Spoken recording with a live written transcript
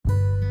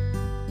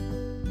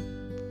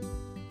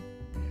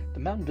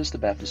Mountain Vista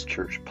Baptist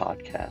Church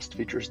podcast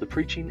features the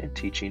preaching and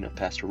teaching of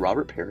Pastor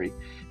Robert Perry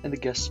and the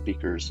guest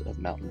speakers of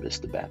Mountain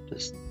Vista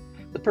Baptist.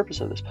 The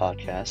purpose of this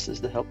podcast is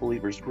to help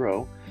believers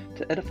grow,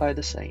 to edify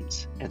the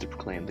saints, and to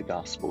proclaim the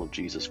gospel of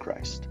Jesus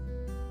Christ.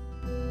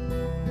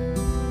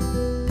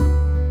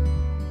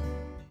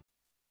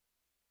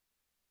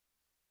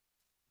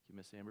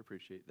 Miss Amber,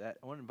 appreciate that.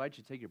 I want to invite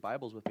you to take your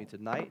Bibles with me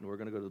tonight, and we're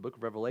going to go to the book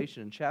of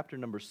Revelation in chapter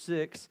number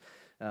 6.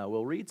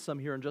 We'll read some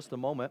here in just a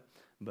moment,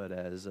 but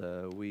as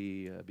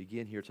we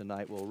begin here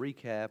tonight, we'll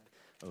recap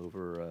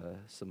over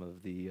some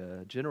of the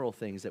general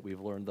things that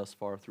we've learned thus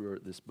far through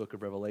this book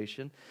of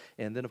Revelation.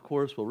 And then, of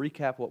course, we'll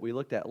recap what we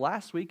looked at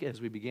last week as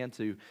we began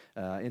to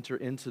enter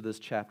into this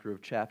chapter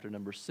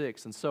number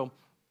 6. And so,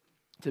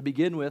 to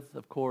begin with,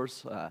 of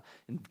course,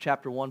 in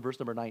chapter 1, verse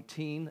number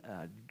 19,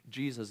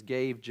 Jesus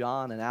gave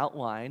John an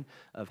outline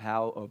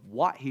of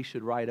what he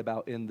should write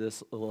about in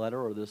this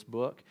letter or this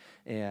book.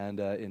 And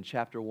in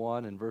chapter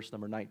 1 and verse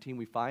number 19,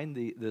 we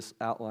find this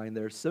outline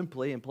there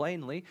simply and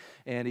plainly.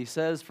 And he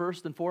says,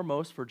 first and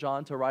foremost, for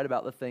John to write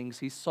about the things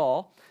he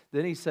saw.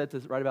 Then he said to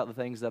write about the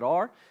things that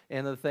are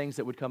and the things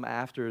that would come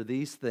after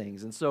these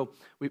things. And so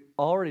we've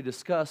already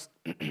discussed,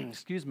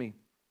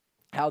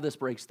 how this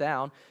breaks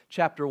down.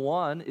 Chapter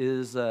 1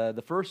 is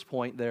the first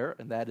point there,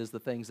 and that is the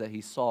things that he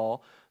saw.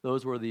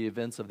 Those were the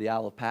events of the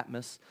Isle of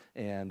Patmos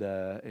and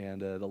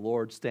the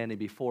Lord standing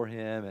before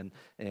him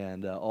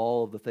and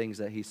all of the things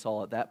that he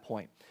saw at that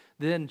point.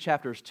 Then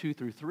chapters 2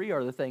 through 3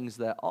 are the things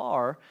that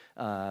are,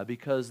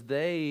 because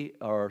they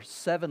are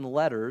 7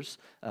 letters.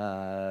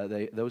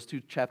 Those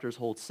 2 chapters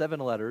hold 7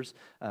 letters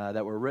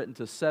that were written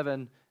to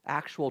 7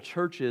 actual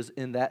churches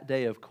in that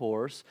day, of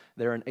course.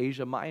 They're in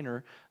Asia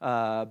Minor,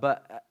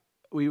 but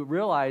we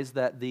realize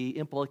that the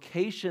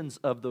implications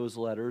of those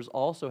letters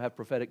also have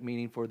prophetic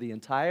meaning for the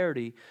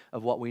entirety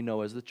of what we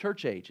know as the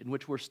church age, in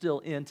which we're still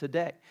in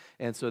today.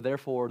 And so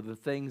therefore, the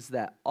things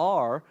that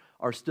are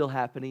still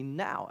happening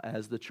now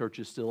as the church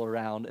is still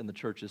around and the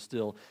church is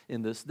still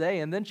in this day.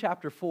 And then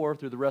chapter 4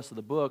 through the rest of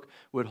the book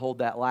would hold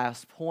that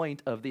last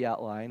point of the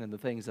outline and the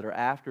things that are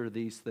after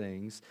these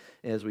things,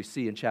 as we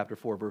see in chapter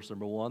 4, verse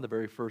number 1, the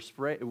very first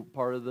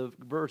part of the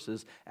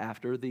verses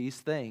after these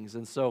things.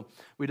 And so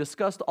we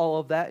discussed all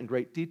of that in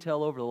great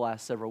detail over the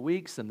last several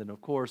weeks. And then, of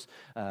course,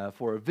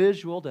 for a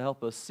visual to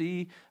help us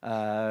see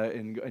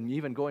and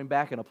even going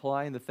back and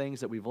applying the things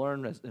that we've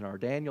learned in our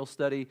Daniel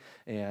study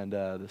and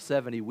the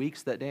 70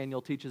 weeks that Daniel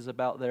teaches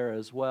about there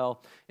as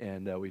well,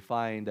 and we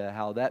find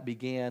how that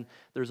began.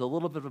 There's a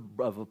little bit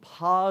of a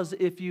pause,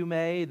 if you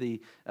may.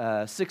 The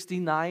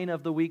 69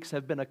 of the weeks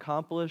have been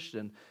accomplished,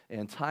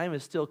 and time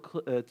is still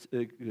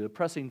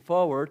pressing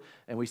forward,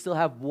 and we still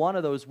have one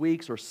of those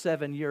weeks or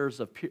 7 years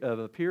of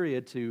a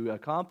period to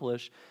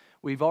accomplish.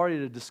 We've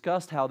already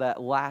discussed how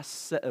that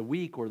last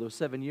week or those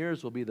 7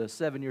 years will be the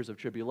 7 years of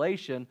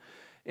tribulation.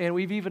 And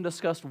we've even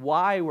discussed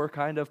why we're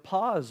kind of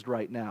paused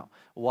right now,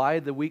 why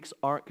the weeks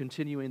aren't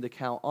continuing to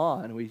count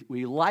on.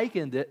 We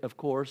likened it, of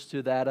course,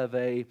 to that of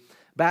a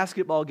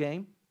basketball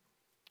game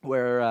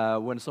where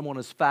when someone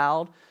is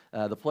fouled,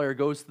 the player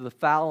goes to the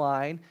foul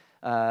line.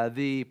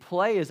 The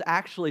play is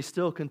actually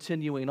still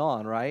continuing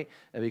on, right?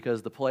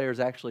 Because the player is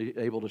actually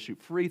able to shoot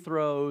free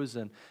throws,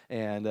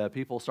 and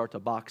people start to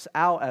box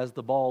out as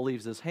the ball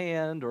leaves his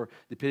hand, or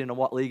depending on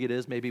what league it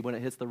is, maybe when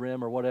it hits the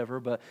rim or whatever.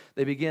 But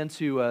they begin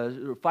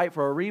to fight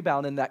for a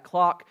rebound, and that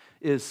clock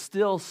is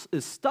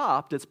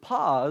stopped. It's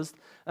paused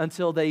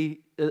until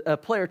a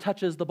player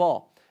touches the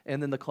ball. And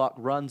then the clock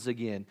runs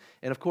again.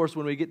 And of course,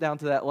 when we get down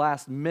to that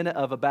last minute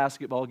of a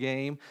basketball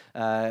game,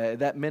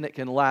 that minute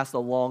can last a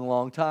long,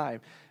 long time.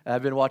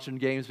 I've been watching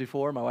games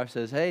before. My wife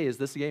says, "Hey, is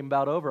this game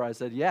about over?" I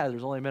said, "Yeah,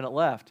 there's only a minute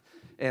left."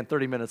 And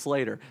 30 minutes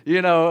later,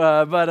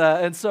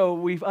 and so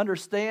we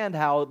understand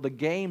how the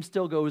game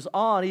still goes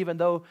on even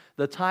though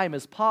the time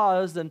is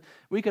paused, and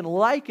we can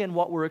liken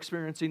what we're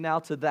experiencing now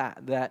to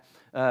that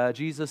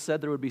Jesus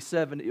said there would be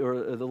 70,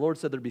 or the Lord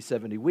said there'd be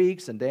 70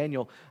 weeks, and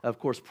Daniel, of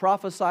course,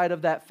 prophesied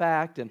of that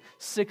fact, and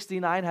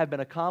 69 have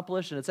been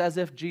accomplished, and it's as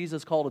if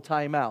Jesus called a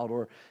timeout,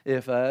 or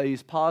if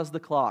he's paused the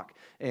clock,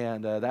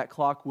 and that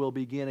clock will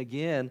begin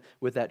again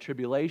with that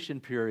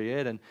tribulation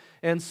period,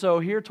 and so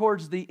here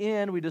towards the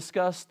end, we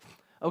discussed,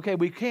 okay,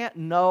 we can't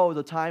know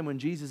the time when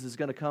Jesus is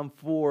going to come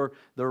for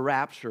the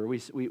rapture.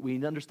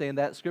 We understand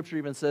that. Scripture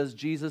even says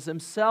Jesus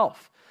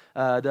himself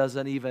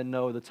doesn't even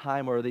know the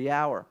time or the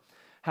hour.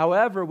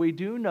 However, we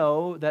do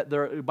know that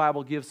the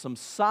Bible gives some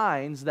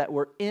signs that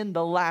we're in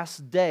the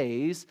last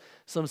days,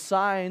 some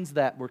signs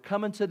that we're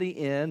coming to the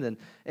end,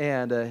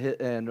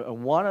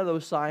 and one of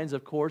those signs,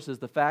 of course, is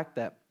the fact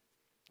that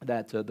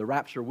the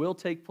rapture will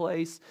take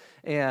place,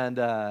 and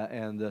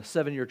the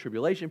 7-year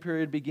tribulation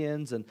period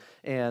begins,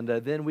 and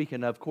then we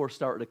can, of course,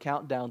 start to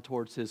count down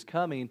towards his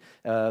coming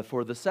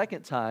for the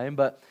second time.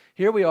 But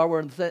here we are, we're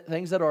in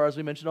things that are, as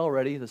we mentioned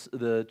already,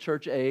 the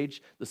church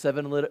age, the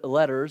 7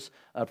 letters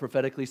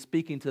prophetically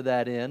speaking to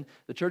that end.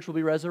 The church will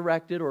be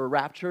resurrected or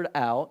raptured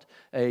out,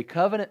 a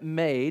covenant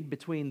made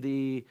between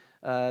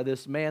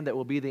this man that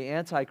will be the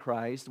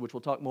Antichrist, which we'll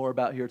talk more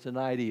about here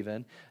tonight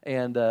even,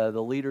 and the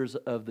leaders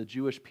of the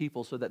Jewish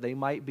people so that they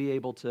might be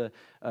able to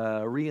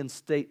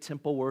reinstate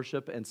temple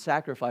worship and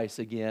sacrifice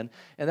again.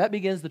 And that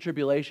begins the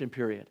tribulation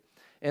period.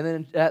 And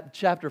then at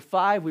chapter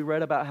 5, we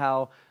read about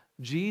how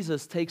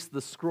Jesus takes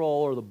the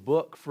scroll or the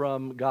book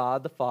from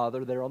God the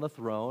Father there on the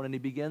throne, and he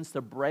begins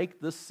to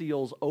break the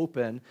seals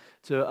open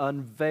to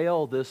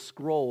unveil this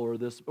scroll or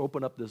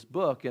open up this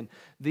book. And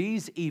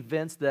these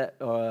events that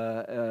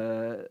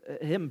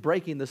him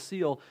breaking the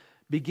seal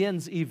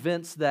begins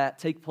events that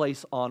take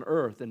place on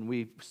earth. And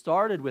we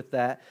started with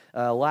that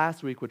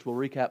last week, which we'll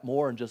recap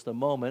more in just a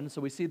moment.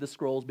 So we see the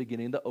scrolls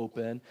beginning to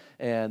open,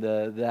 and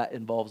that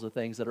involves the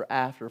things that are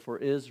after for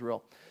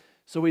Israel.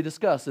 So we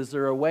discussed, is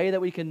there a way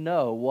that we can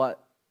know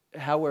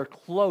how we're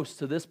close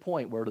to this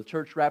point where the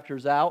church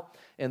raptures out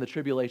and the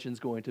tribulation is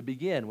going to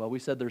begin? Well, we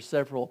said there's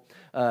several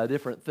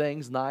different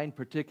things, 9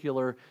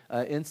 particular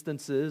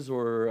instances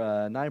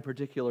or 9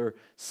 particular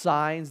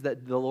signs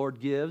that the Lord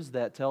gives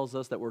that tells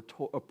us that we're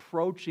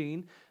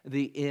approaching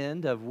the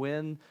end of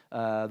when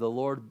the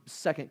Lord's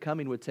second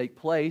coming would take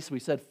place. We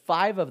said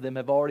 5 of them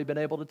have already been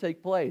able to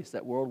take place,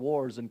 that world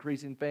wars,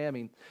 increasing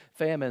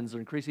famines,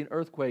 increasing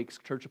earthquakes,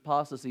 church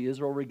apostasy,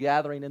 Israel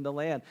regathering in the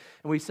land.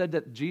 And we said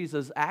that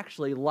Jesus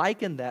actually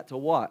likened that to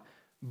what?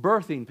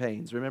 Birthing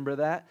pains, remember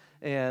that?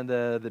 And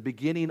the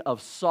beginning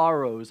of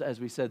sorrows, as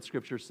we said,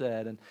 Scripture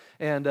said.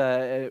 And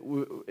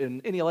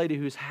any lady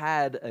who's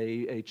had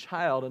a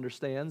child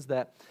understands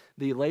that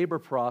the labor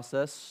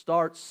process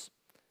starts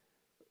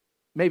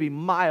maybe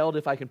mild,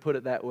 if I can put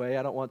it that way.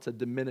 I don't want to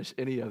diminish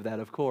any of that,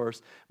 of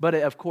course. But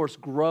it, of course,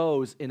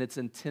 grows in its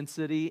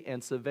intensity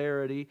and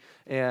severity,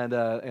 and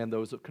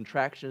those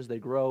contractions, they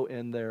grow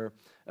in their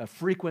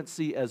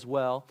frequency as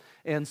well.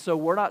 And so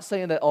we're not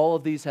saying that all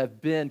of these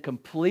have been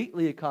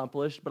completely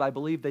accomplished, but I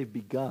believe they've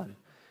begun.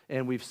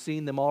 And we've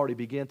seen them already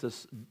begin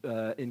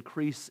to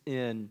increase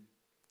in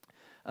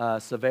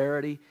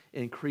severity,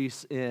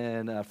 increase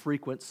in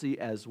frequency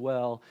as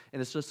well,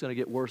 and it's just going to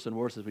get worse and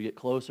worse as we get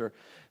closer.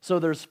 So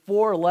there's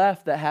 4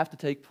 left that have to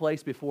take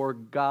place before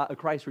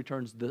Christ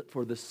returns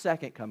for the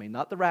second coming,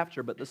 not the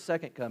rapture, but the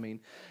second coming,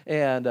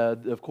 and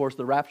of course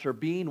the rapture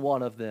being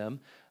one of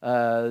them.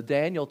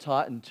 Daniel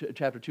taught in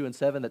chapter 2 and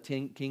 7 that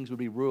kings would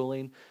be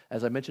ruling.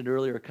 As I mentioned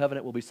earlier, a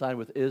covenant will be signed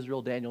with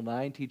Israel. Daniel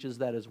 9 teaches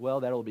that as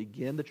well. That will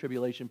begin the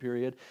tribulation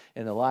period,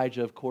 and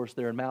Elijah, of course,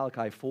 there in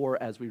Malachi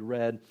 4, as we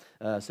read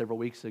several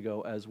weeks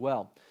ago as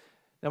well.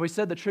 Now, we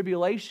said the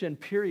tribulation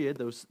period,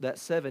 that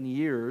 7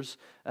 years,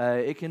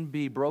 it can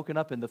be broken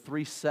up into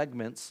 3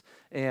 segments.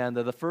 And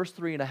the first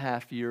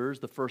 3.5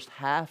 years, the first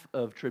half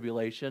of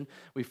tribulation,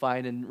 we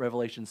find in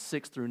Revelation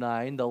 6 through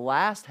 9. The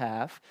last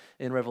half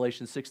in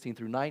Revelation 16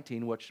 through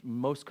 19, which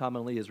most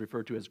commonly is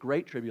referred to as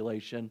Great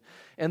Tribulation.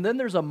 And then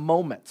there's a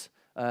moment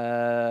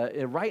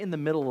right in the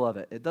middle of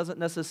it. It doesn't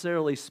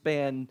necessarily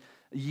span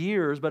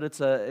years, but it's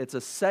a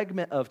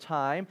segment of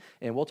time,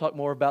 and we'll talk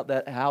more about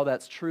that, how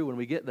that's true when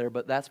we get there,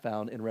 but that's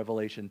found in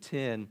Revelation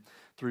 10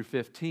 through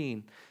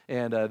 15,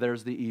 and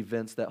there's the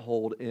events that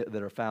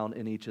are found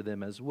in each of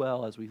them as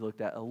well, as we looked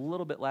at a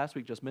little bit last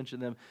week. Just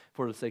mentioned them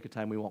for the sake of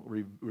time. We won't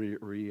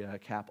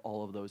recap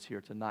all of those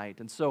here tonight.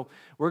 And so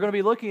we're going to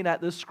be looking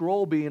at this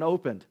scroll being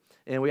opened,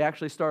 and we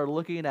actually started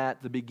looking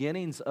at the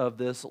beginnings of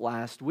this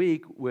last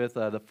week with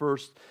the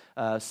first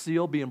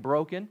seal being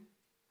broken.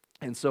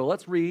 And so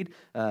let's read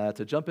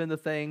to jump into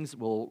things.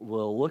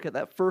 We'll look at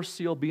that first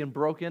seal being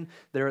broken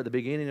there at the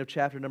beginning of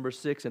chapter number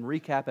 6 and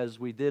recap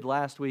as we did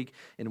last week,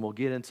 and we'll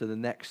get into the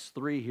next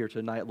 3 here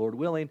tonight, Lord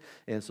willing.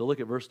 And so look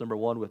at verse number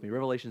 1 with me.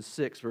 Revelation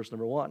 6, verse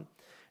number 1.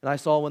 And I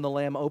saw when the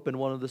Lamb opened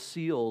one of the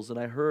seals, and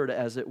I heard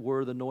as it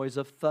were the noise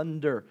of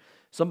thunder.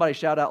 Somebody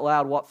shout out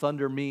loud what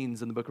thunder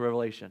means in the book of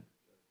Revelation.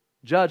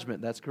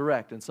 Judgment, that's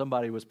correct. And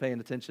somebody was paying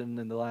attention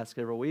in the last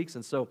several weeks.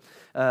 And so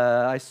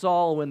I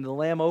saw when the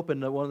Lamb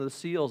opened one of the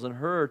seals and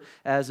heard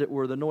as it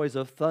were the noise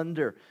of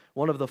thunder,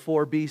 one of the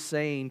 4 beasts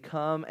saying,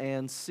 Come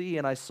and see.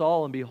 And I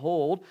saw, and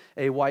behold,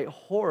 a white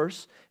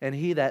horse, and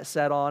he that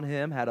sat on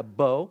him had a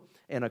bow,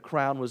 and a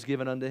crown was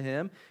given unto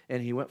him,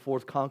 and he went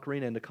forth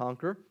conquering and to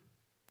conquer.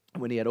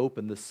 When he had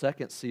opened the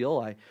second seal,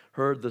 I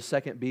heard the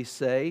second beast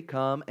say,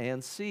 Come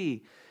and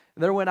see.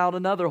 There went out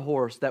another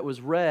horse that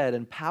was red,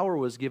 and power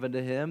was given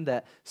to him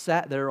that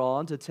sat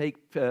thereon to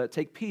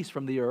take peace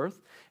from the earth,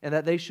 and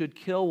that they should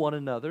kill one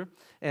another.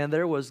 And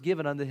there was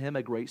given unto him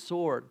a great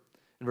sword.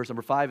 In verse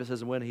number 5 it says,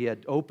 And when he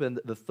had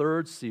opened the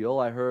third seal,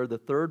 I heard the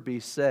third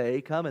beast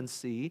say, Come and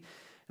see.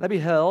 And I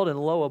beheld, and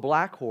lo, a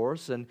black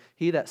horse, and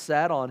he that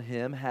sat on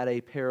him had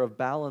a pair of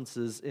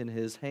balances in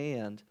his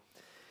hand.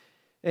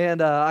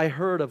 And I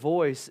heard a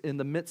voice in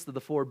the midst of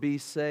the 4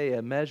 beasts say,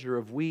 A measure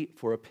of wheat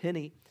for a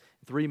penny,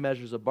 3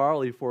 measures of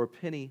barley for a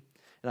penny,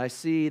 and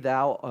see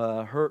thou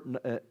hurt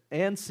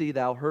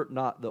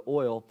not the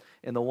oil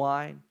and the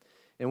wine.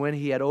 And when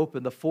he had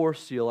opened the fourth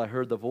seal, I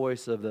heard the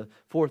voice of the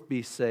fourth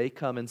beast say,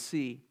 "Come and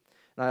see."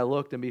 And I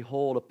looked, and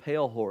behold, a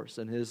pale horse,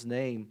 and his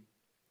name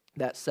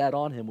that sat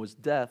on him was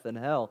Death, and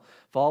hell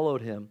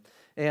followed him.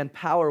 And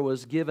power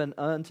was given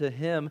unto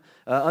them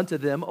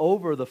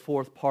over the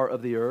fourth part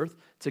of the earth,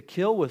 to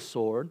kill with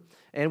sword,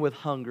 and with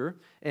hunger,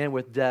 and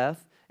with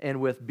death, and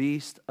with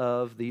beasts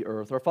of the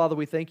earth. Our Father,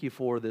 we thank you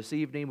for this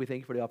evening. We thank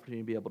you for the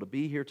opportunity to be able to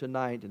be here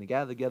tonight and to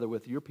gather together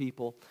with your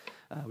people.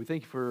 We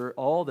thank you for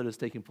all that is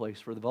taking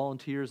place, for the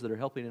volunteers that are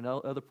helping in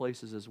other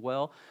places as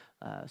well,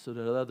 so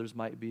that others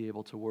might be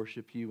able to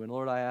worship you. And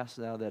Lord, I ask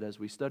now that as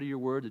we study your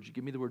word, that you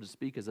give me the word to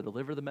speak as I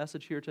deliver the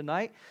message here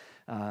tonight,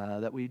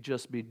 that we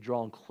just be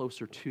drawn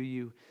closer to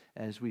you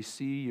as we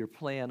see your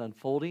plan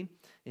unfolding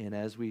and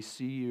as we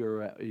see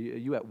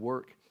you at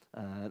work.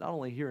 Not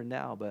only here and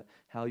now, but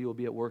how you will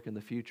be at work in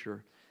the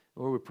future.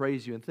 Lord, we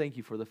praise you and thank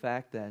you for the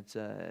fact that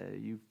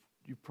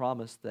you've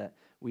promised that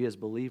we as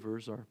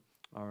believers are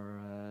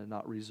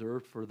not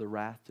reserved for the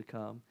wrath to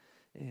come.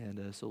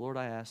 And so, Lord,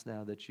 I ask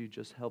now that you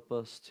just help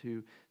us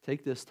to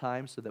take this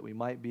time so that we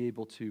might be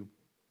able to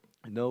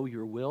know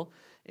your will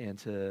and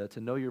to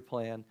know your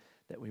plan,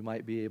 that we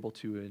might be able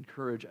to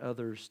encourage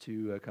others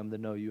to come to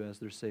know you as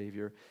their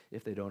Savior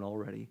if they don't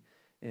already.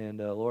 And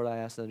Lord, I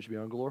ask that it should be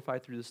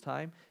glorified through this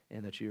time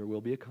and that your will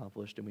be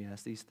accomplished. And we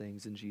ask these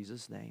things in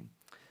Jesus' name.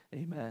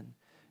 Amen.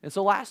 And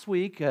so last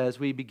week, as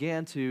we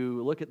began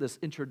to look at this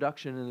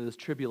introduction into this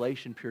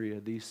tribulation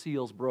period, these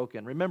seals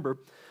broken, remember,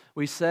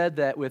 we said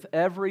that with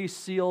every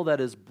seal that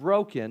is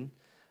broken,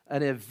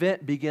 an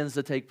event begins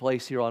to take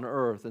place here on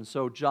earth. And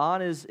so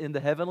John is in the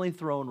heavenly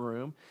throne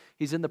room.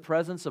 He's in the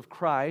presence of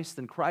Christ,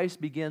 and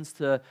Christ begins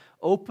to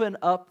open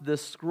up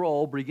this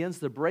scroll, begins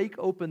to break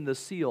open the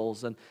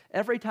seals. And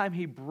every time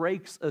he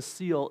breaks a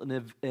seal,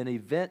 an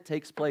event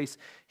takes place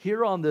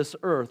here on this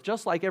earth,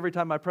 just like every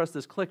time I press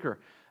this clicker.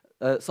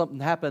 Something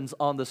happens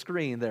on the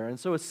screen there. And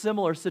so a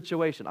similar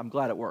situation. I'm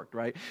glad it worked,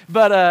 right?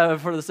 But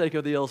for the sake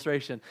of the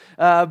illustration.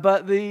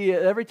 But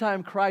every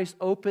time Christ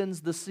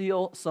opens the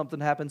seal, something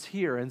happens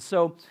here. And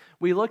so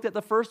we looked at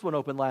the first one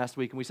open last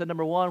week, and we said,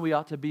 number one, we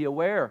ought to be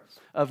aware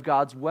of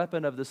God's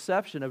weapon of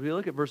deception. If we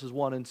look at verses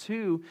 1 and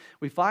 2,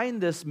 we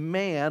find this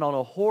man on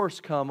a horse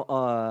come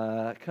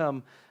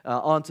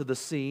onto the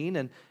scene.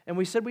 And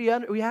we said we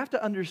have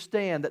to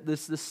understand that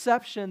this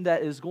deception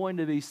that is going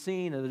to be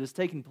seen and that is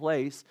taking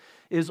place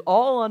is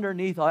all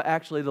underneath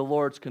actually the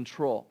Lord's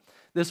control.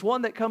 This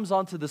one that comes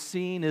onto the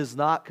scene is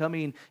not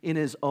coming in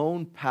his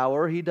own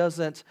power. He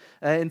doesn't,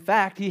 in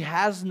fact, he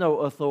has no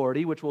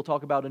authority, which we'll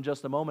talk about in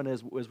just a moment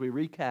as we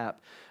recap.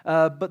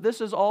 But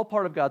this is all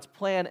part of God's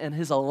plan and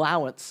his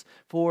allowance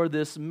for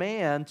this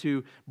man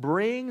to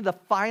bring the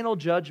final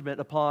judgment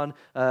upon,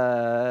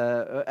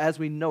 as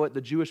we know it, the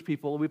Jewish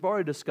people. We've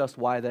already discussed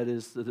why that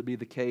is to be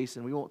the case,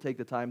 and we won't take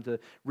the time to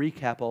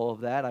recap all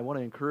of that. I want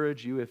to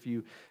encourage you, if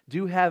you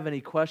do have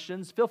any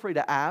questions, feel free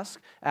to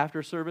ask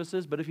after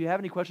services. But if you have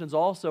any questions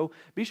also,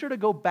 be sure to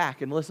go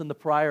back and listen to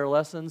prior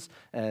lessons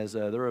as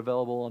they're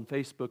available on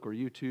Facebook or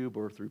YouTube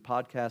or through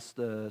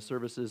podcast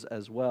services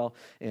as well.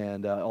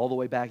 And all the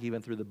way back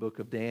even through the book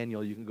of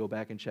Daniel, you can go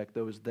back and check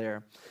those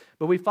there.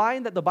 But we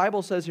find that the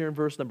Bible says here in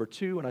verse number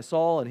 2, "And I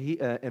saw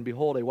and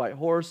behold a white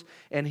horse,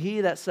 and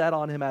he that sat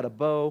on him had a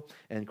bow,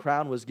 and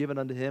crown was given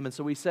unto him." And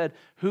so we said,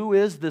 who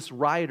is this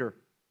rider?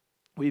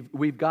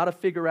 We've got to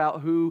figure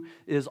out who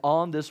is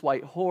on this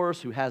white horse,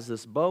 who has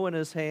this bow in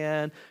his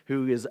hand,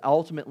 who is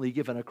ultimately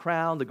given a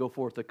crown to go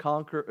forth to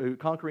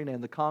conquering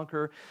and to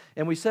conquer.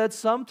 And we said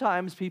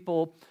sometimes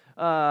people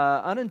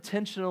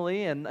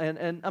unintentionally, and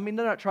I mean,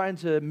 they're not trying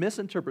to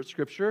misinterpret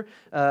Scripture.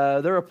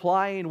 They're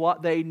applying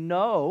what they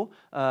know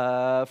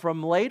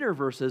from later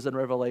verses in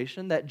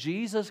Revelation, that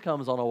Jesus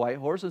comes on a white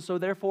horse, and so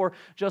therefore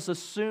just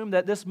assume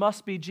that this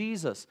must be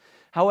Jesus.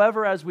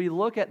 However, as we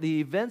look at the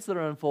events that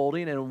are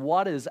unfolding and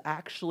what is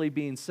actually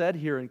being said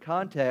here in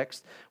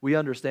context, we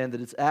understand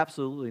that it's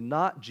absolutely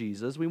not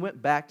Jesus. We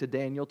went back to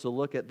Daniel to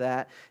look at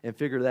that and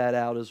figure that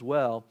out as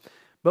well.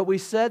 But we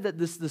said that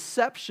this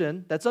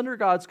deception that's under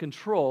God's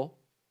control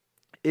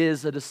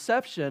is a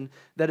deception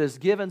that is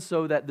given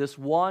so that this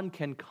one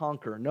can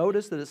conquer.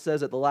 Notice that it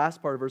says at the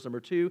last part of verse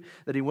number 2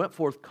 that he went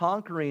forth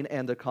conquering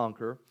and to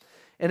conquer.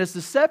 And it's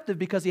deceptive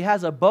because he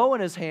has a bow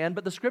in his hand,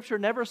 but the Scripture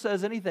never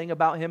says anything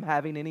about him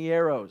having any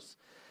arrows.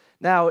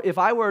 Now, if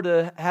I were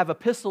to have a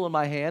pistol in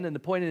my hand and to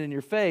point it in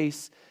your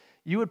face,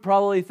 you would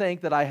probably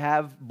think that I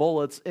have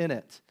bullets in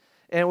it.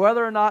 And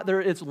whether or not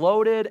it's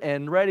loaded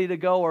and ready to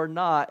go or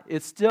not,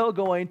 it's still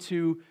going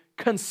to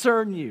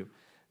concern you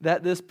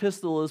that this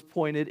pistol is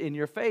pointed in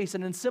your face.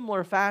 And in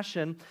similar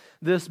fashion,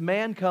 this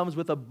man comes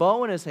with a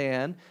bow in his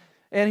hand,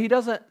 and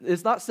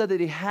it's not said that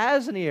he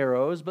has any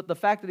arrows, but the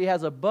fact that he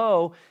has a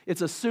bow,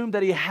 it's assumed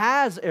that he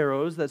has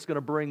arrows that's going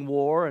to bring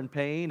war and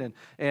pain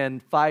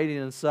and fighting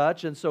and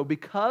such. And so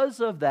because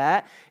of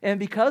that, and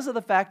because of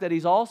the fact that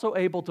he's also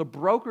able to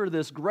broker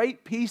this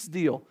great peace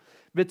deal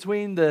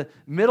between the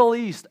Middle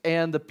East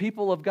and the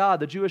people of God,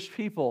 the Jewish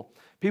people.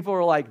 People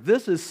are like,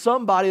 this is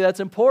somebody that's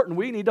important.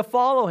 We need to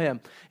follow him.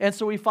 And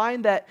so we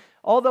find that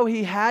although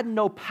he had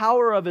no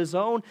power of his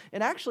own,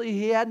 and actually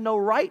he had no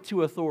right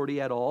to authority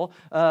at all,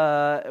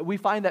 we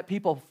find that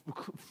people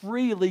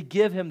freely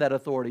give him that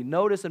authority.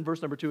 Notice in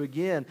verse number 2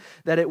 again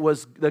that it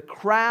was the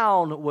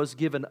crown was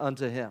given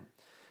unto him.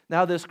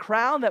 Now this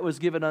crown that was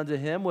given unto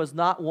him was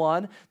not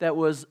one that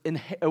was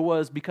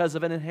because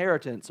of an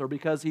inheritance or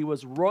because he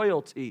was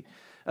royalty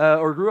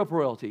or grew up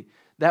royalty.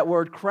 That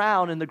word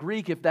crown in the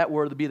Greek, if that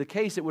were to be the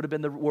case, it would have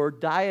been the word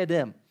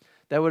diadem.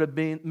 That would have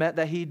meant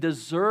that he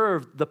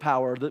deserved the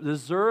power,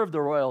 deserved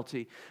the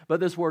royalty. But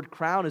this word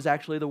crown is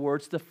actually the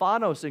word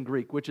Stephanos in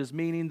Greek, which is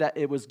meaning that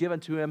it was given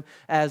to him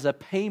as a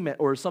payment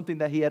or something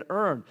that he had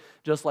earned.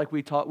 Just like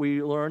we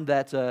learned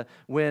that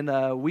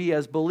when we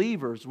as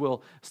believers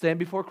will stand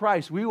before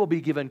Christ, we will be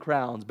given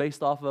crowns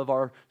based off of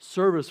our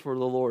service for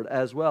the Lord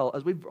as well,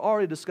 as we've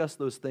already discussed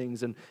those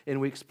things in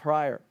weeks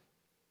prior.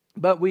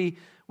 But we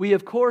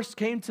of course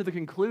came to the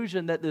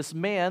conclusion that this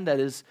man that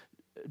is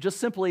just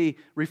simply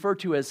referred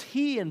to as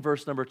he in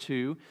verse number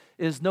 2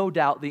 is no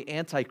doubt the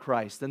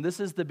Antichrist. And this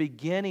is the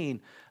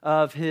beginning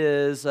of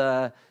his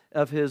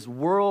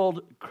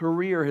world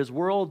career, his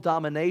world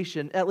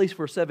domination, at least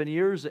for 7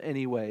 years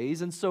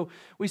anyways. And so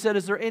we said,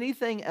 is there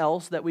anything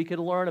else that we could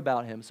learn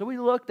about him? So we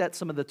looked at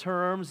some of the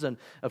terms and,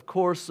 of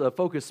course,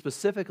 focused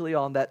specifically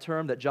on that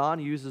term that John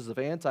uses of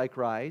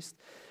Antichrist.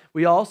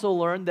 We also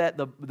learned that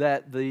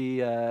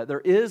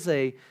there is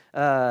a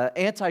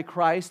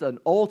Antichrist, an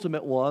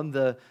ultimate one,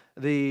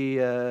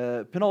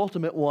 the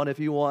penultimate one, if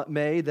you want,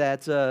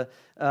 that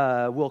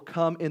will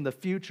come in the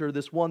future,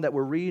 this one that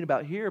we're reading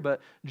about here.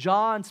 But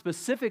John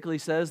specifically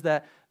says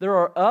that there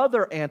are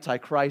other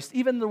antichrists,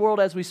 even in the world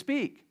as we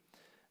speak.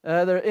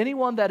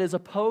 Anyone that is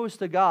opposed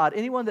to God,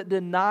 anyone that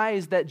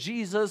denies that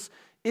Jesus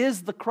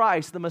is the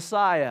Christ, the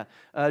Messiah,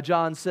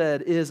 John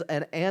said, is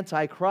an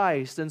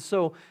antichrist. And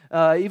so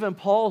even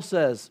Paul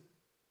says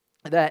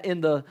that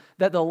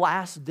the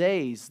last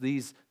days,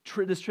 this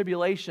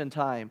tribulation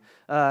time,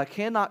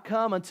 cannot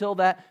come until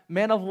that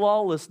man of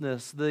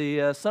lawlessness,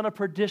 the son of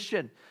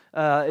perdition,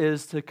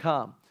 is to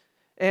come.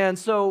 And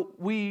so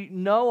we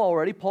know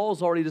already,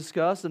 Paul's already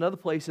discussed, and other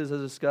places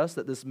has discussed,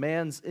 that this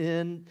man's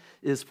end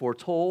is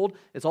foretold.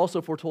 It's also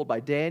foretold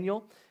by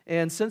Daniel.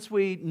 And since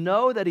we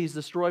know that he's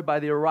destroyed by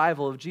the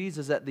arrival of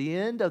Jesus at the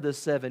end of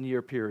this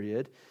 7-year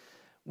period,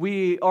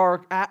 we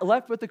are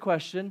left with the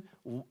question,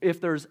 if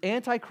there's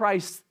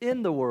antichrists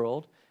in the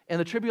world, and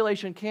the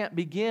tribulation can't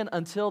begin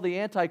until the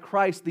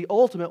Antichrist, the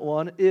ultimate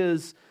one,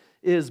 is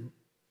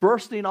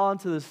bursting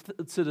onto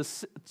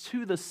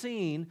the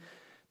scene,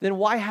 then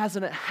why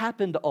hasn't it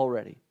happened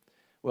already?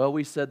 Well,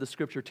 we said the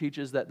Scripture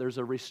teaches that there's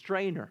a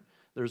restrainer.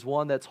 There's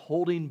one that's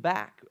holding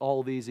back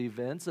all these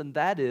events, and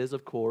that is,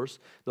 of course,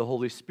 the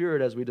Holy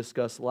Spirit, as we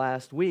discussed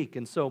last week.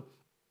 And so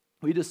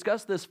we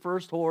discussed this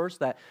first horse,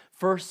 that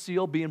first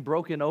seal being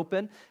broken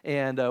open,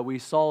 and we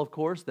saw, of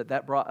course,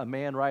 that brought a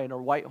man riding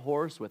a white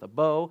horse with a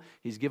bow.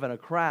 He's given a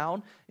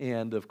crown,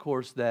 and, of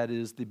course, that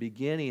is the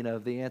beginning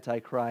of the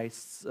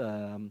Antichrist's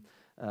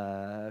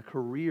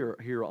career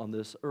here on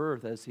this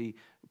earth as he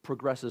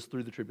progresses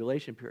through the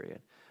tribulation period.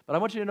 But I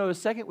want you to notice,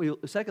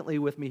 secondly,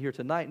 with me here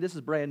tonight, and this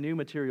is brand new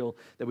material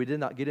that we did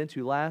not get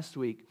into last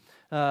week.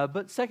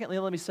 But secondly,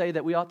 let me say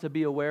that we ought to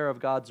be aware of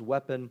God's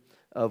weapon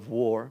of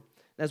war.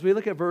 As we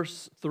look at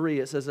verse 3,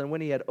 it says, "And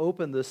when he had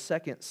opened the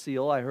second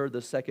seal, I heard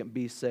the second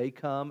beast say,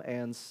 'Come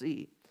and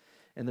see.'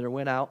 And there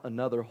went out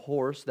another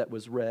horse that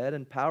was red,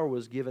 and power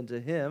was given to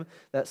him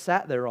that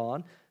sat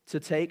thereon to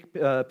take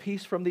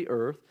peace from the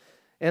earth,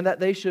 and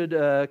that they should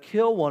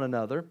kill one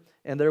another.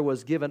 And there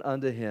was given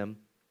unto him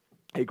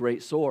a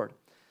great sword."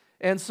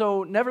 And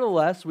so,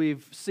 nevertheless,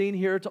 we've seen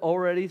here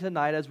already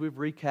tonight, as we've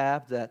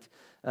recapped, that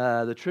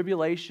the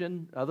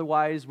tribulation,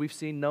 otherwise we've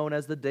seen known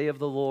as the day of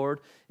the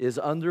Lord, is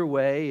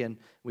underway, and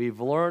we've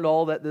learned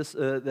all that this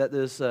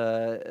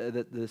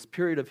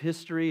period of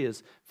history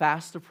is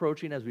fast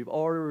approaching, as we've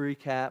already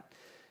recapped.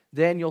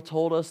 Daniel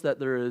told us that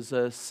there is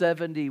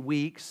 70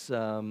 weeks,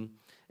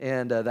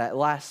 and that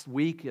last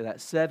week,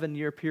 that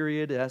 7-year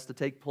period, it has to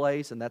take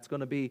place, and that's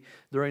going to be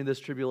during this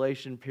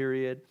tribulation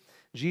period.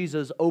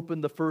 Jesus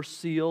opened the first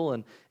seal,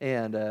 and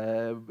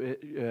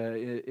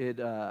it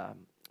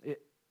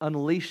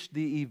unleashed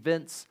the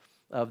events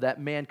of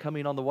that man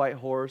coming on the white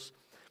horse.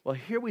 Well,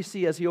 here we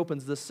see, as he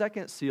opens the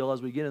second seal,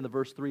 as we get into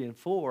verse 3 and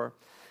 4,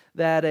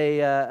 that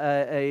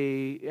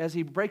as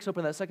he breaks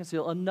open that second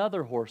seal,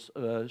 another horse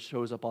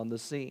shows up on the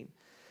scene.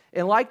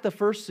 And like the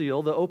first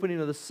seal, the opening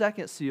of the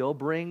second seal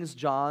brings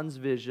John's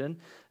vision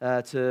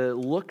to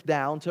look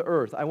down to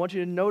earth. I want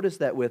you to notice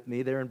that with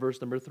me there in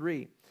verse number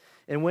 3.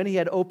 "And when he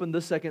had opened the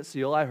second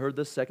seal, I heard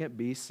the second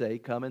beast say,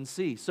 'Come and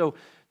see.'" So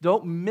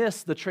don't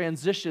miss the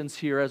transitions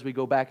here as we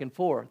go back and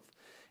forth.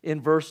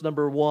 In verse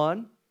number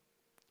 1,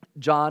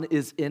 John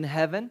is in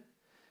heaven.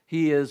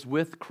 He is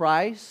with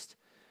Christ.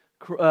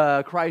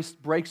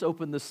 Christ breaks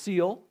open the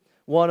seal.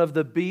 one of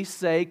the beasts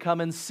say, "Come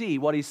and see."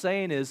 What he's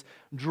saying is,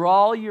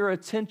 draw your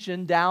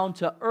attention down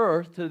to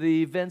earth, to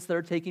the events that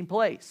are taking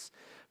place.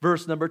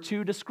 Verse number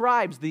 2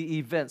 describes the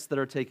events that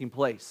are taking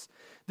place.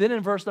 Then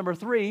in verse number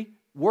 3,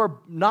 we're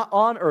not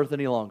on earth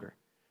any longer.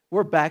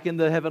 We're back in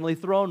the heavenly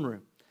throne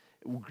room.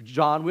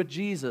 John with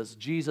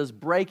Jesus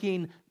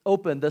breaking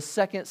open the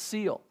second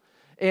seal.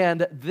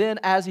 And then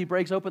as he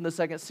breaks open the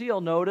second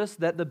seal, notice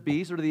that the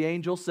beast or the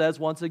angel says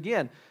once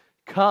again,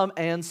 "Come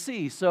and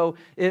see." So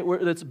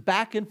it's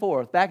back and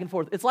forth, back and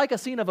forth. It's like a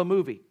scene of a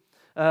movie.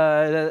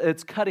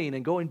 It's cutting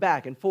and going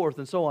back and forth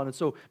and so on. And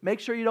so make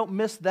sure you don't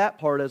miss that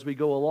part as we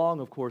go along,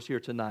 of course,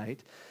 here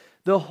tonight.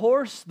 The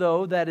horse,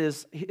 though, that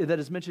is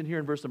mentioned here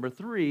in verse number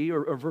 3,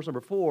 or verse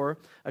number 4,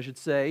 I should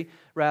say,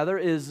 rather,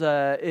 is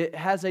it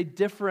has a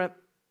different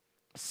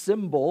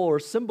symbol or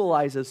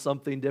symbolizes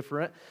something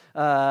different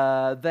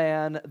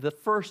than the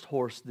first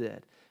horse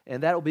did.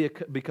 And that will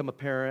become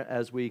apparent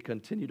as we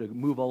continue to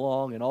move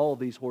along, and all of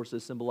these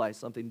horses symbolize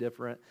something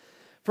different.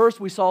 First,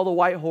 we saw the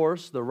white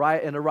horse,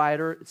 and the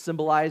rider. It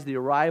symbolized the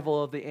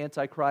arrival of the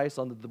Antichrist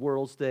on the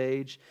world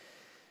stage.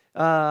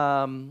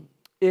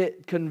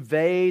 It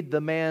conveyed the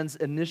man's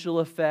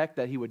initial effect,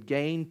 that he would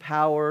gain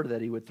power,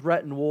 that he would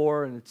threaten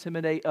war and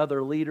intimidate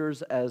other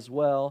leaders as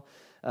well.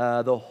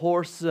 The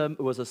horse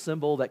was a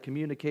symbol that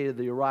communicated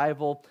the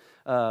arrival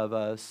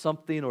of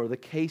something or the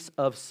case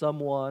of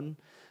someone.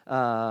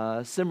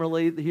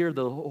 Similarly, here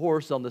the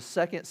horse on the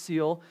second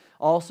seal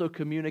also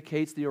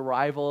communicates the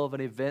arrival of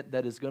an event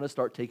that is going to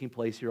start taking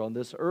place here on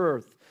this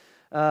earth.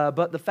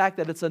 But the fact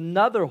that it's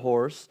another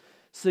horse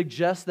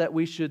suggests that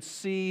we should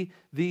see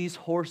these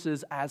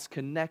horses as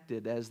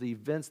connected, as the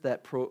events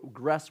that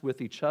progress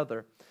with each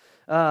other.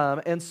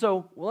 And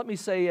so, let me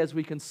say, as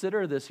we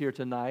consider this here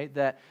tonight,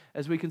 that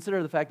as we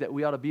consider the fact that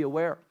we ought to be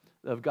aware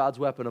of God's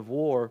weapon of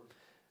war,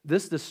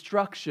 this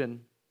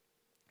destruction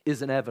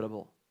is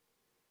inevitable.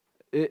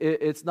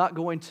 It's not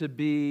going to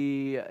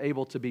be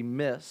able to be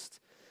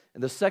missed.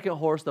 And the second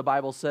horse, the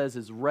Bible says,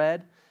 is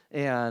red.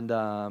 And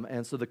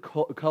so the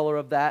color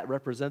of that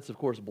represents, of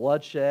course,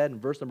 bloodshed.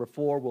 And verse number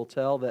 4 will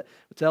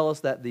tell us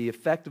that the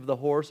effect of the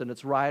horse and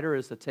its rider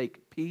is to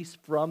take peace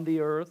from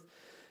the earth.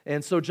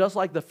 And so just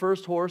like the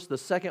first horse, the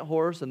second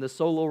horse, and the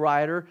solo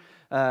rider,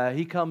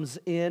 he comes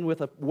in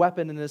with a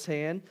weapon in his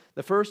hand.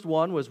 The first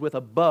one was with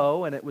a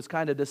bow, and it was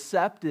kind of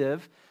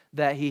deceptive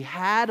that he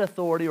had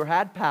authority or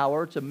had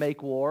power to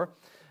make war,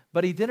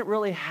 but he didn't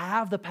really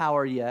have the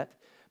power yet.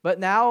 But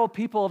now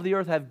people of the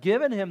earth have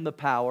given him the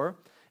power,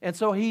 and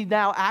so he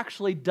now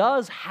actually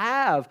does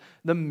have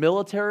the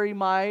military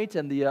might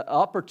and the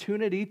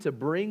opportunity to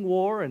bring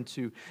war and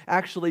to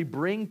actually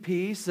bring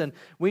peace. And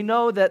we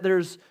know that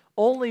there's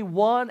only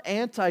one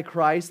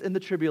Antichrist in the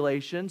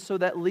tribulation, so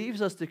that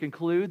leaves us to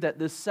conclude that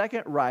this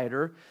second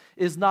rider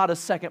is not a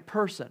second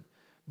person,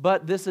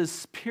 but this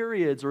is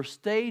periods or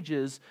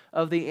stages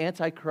of the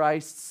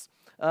Antichrist's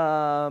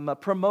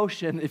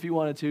promotion, if you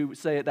wanted to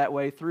say it that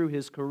way, through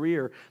his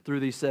career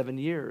through these 7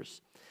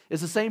 years.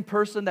 It's the same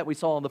person that we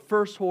saw on the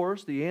first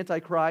horse, the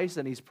Antichrist,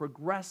 and he's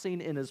progressing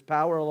in his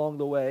power along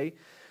the way.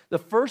 The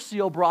first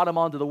seal brought him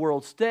onto the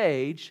world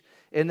stage,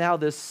 and now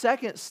this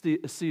second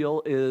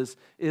seal is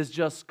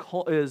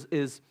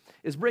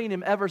bringing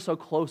him ever so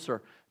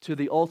closer to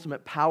the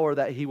ultimate power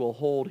that he will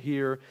hold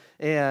here.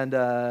 And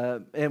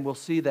we'll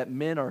see that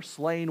men are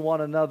slaying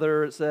one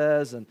another, it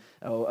says, and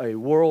a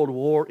world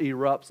war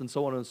erupts, and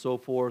so on and so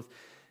forth.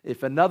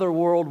 If another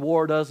world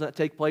war doesn't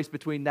take place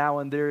between now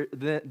and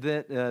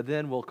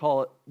then we'll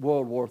call it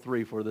World War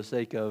III for the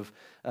sake of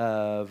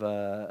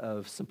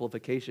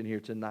simplification here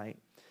tonight.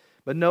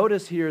 But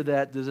notice here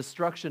that the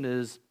destruction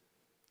is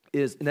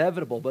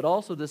inevitable, but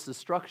also this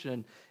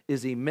destruction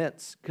is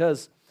immense.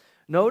 Because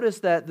notice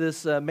that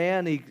this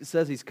man, he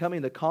says he's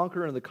coming to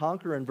conquer, and the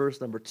conqueror in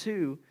verse number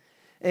 2.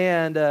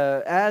 And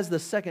as the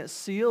second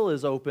seal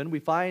is opened, we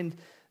find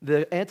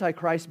the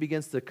Antichrist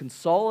begins to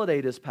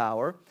consolidate his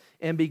power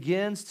and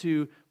begins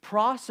to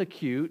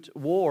prosecute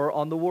war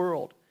on the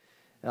world.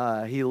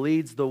 He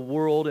leads the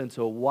world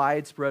into a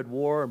widespread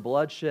war and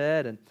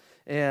bloodshed,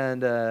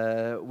 and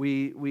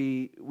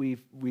we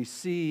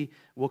see,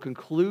 we'll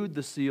conclude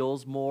the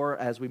seals more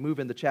as we move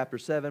into chapter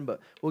 7,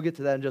 but we'll get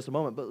to that in just a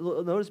moment. But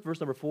notice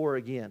verse number 4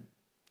 again.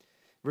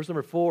 Verse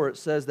number 4, it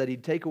says that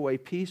he'd take away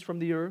peace from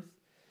the earth,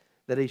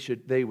 that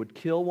they would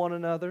kill one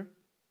another,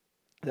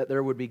 that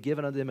there would be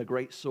given unto them a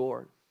great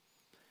sword.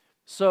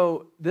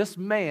 So this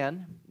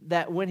man,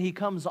 that when he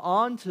comes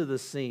onto the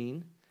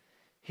scene,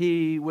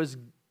 he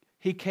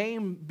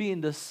came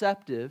being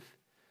deceptive,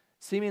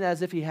 seeming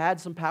as if he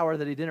had some power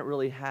that he didn't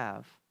really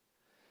have.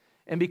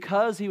 And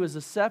because he was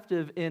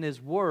deceptive in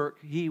his work,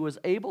 he was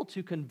able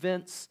to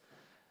convince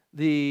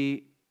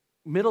the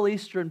Middle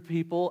Eastern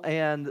people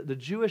and the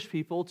Jewish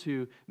people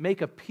to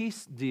make a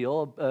peace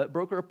deal,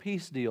 broker a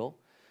peace deal,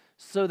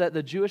 so that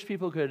the Jewish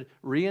people could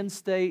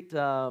reinstate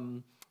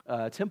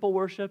temple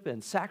worship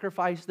and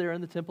sacrifice there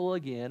in the temple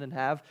again and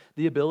have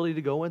the ability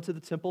to go into the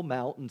Temple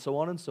Mount and so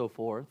on and so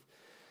forth.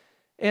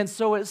 And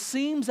so it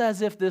seems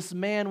as if this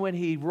man, when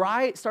he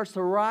starts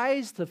to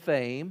rise to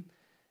fame,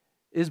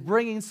 is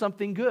bringing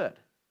something good.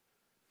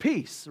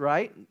 Peace,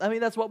 right? I mean,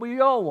 that's what we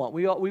all want.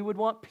 We would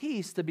want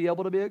peace to be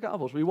able to be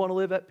accomplished. We want to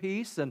live at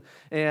peace, and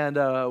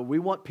we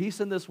want peace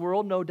in this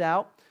world, no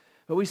doubt.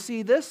 But we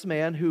see this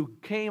man who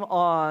came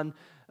onto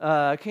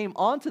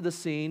the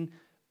scene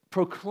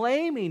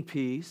proclaiming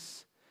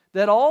peace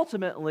that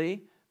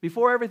ultimately,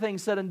 before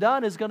everything's said and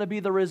done, is going to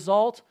be the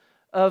result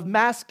of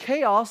mass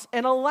chaos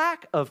and a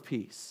lack of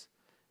peace.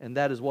 And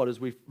that is what as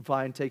we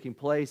find taking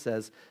place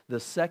as the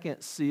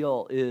second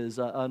seal is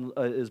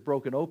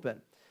broken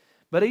open.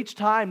 But each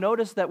time,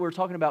 notice that we're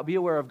talking about be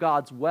aware of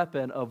God's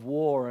weapon of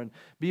war and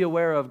be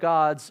aware of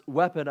God's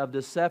weapon of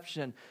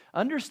deception.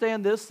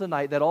 Understand this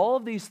tonight, that all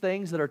of these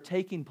things that are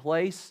taking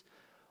place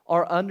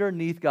are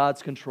underneath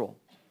God's control.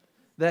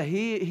 That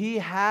He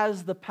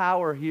has the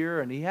power here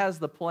and He has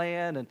the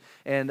plan,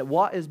 and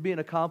what is being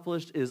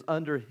accomplished is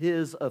under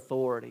His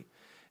authority.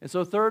 And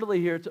so thirdly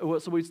here,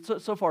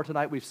 so far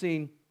tonight we've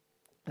seen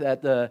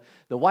that the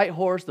white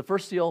horse, the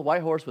first seal,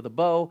 white horse with a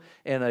bow,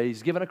 and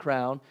he's given a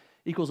crown,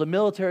 equals a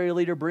military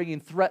leader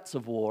bringing threats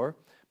of war.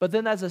 But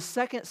then as a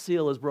second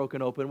seal is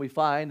broken open, we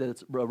find that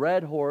it's a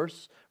red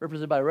horse,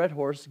 represented by a red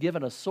horse,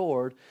 given a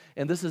sword,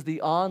 and this is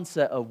the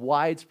onset of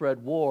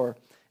widespread war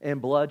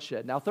and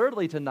bloodshed. Now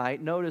thirdly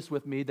tonight, notice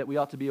with me that we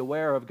ought to be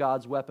aware of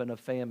God's weapon of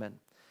famine.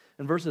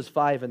 In verses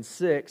 5 and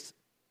 6,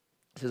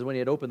 it says, when he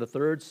had opened the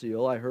third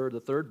seal, I heard the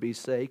third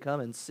beast say, come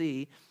and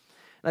see.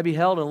 And I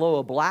beheld, and lo,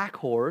 a black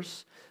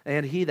horse,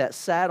 and he that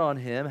sat on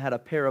him had a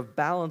pair of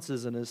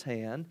balances in his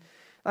hand.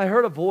 I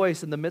heard a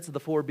voice in the midst of the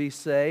four beasts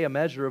say, a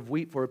measure of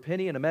wheat for a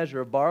penny, and a measure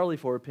of barley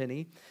for a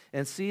penny,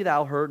 and see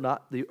thou hurt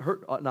not the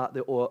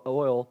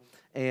oil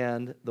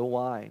and the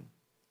wine.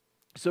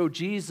 So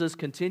Jesus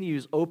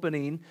continues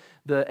opening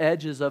the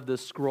edges of the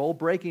scroll,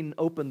 breaking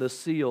open the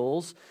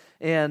seals,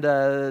 and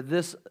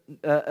this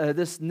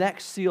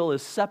next seal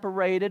is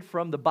separated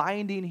from the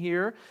binding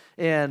here,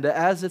 and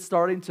as it's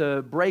starting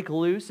to break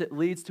loose, it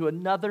leads to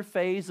another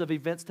phase of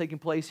events taking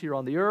place here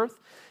on the earth.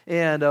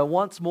 And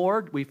once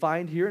more, we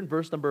find here in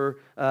verse number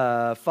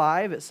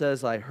 5, it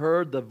says, I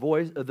heard the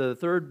voice of the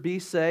third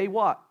beast say,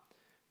 what?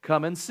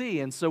 Come and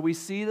see. And so we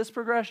see this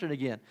progression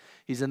again.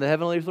 He's in the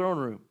heavenly throne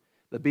room.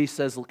 The beast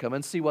says, come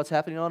and see what's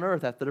happening on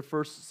earth after the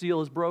first seal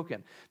is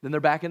broken. Then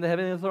they're back in the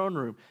heavenly throne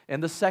room,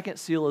 and the second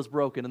seal is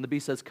broken, and the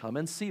beast says, come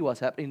and see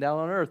what's happening down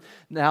on earth.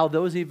 Now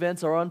those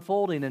events are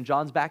unfolding, and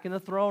John's back in the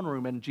throne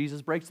room, and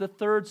Jesus breaks the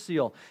third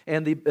seal,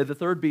 and the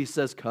third beast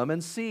says, come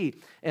and see.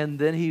 And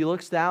then he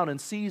looks down and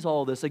sees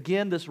all this.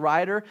 Again, this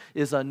rider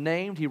is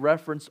unnamed. He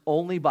referenced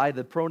only by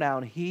the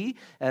pronoun he,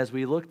 as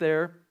we look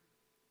there.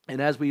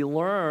 And as we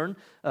learn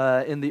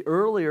in the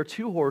earlier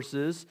two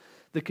horses,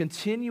 the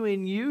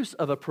continuing use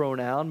of a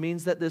pronoun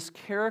means that this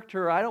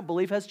character, I don't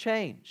believe, has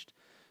changed.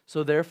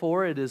 So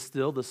therefore, it is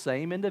still the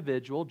same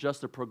individual,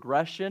 just a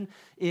progression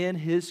in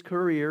his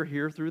career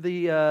here through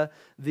the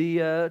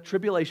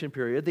tribulation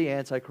period, the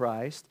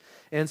Antichrist.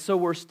 And so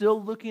we're still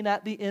looking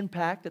at the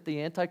impact that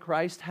the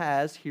Antichrist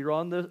has here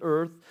on the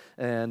earth,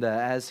 and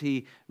as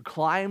he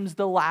climbs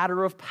the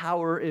ladder of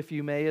power, if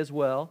you may, as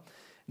well.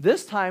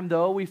 This time,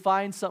 though, we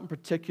find something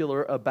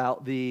particular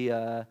about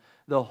the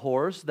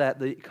horse, that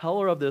the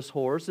color of this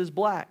horse is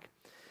black.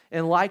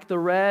 And like the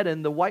red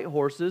and the white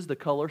horses, the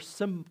color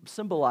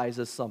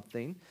symbolizes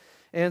something.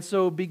 And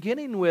so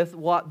beginning with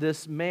what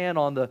this man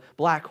on the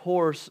black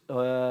horse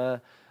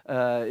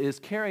is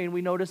carrying,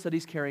 we notice that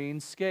he's carrying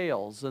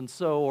scales. And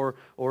so,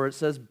 or it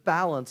says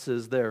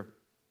balances there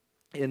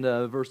in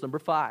verse number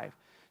 5.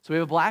 So we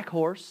have a black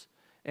horse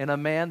and a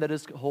man that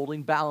is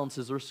holding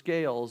balances or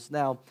scales.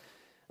 Now,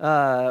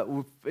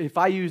 if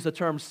I use the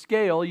term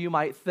scale, you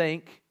might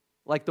think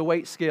like the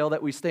weight scale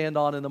that we stand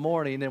on in the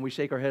morning and we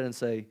shake our head and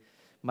say,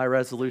 my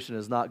resolution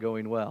is not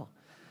going well.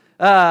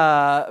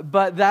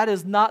 But that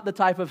is not the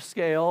type of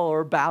scale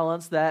or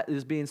balance that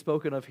is being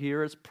spoken of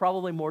here. It's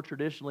probably more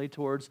traditionally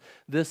towards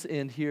this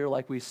end here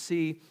like we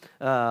see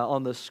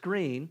on the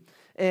screen.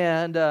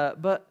 And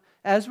but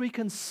as we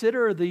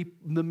consider the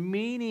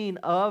meaning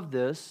of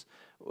this,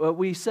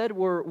 we said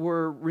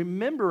we're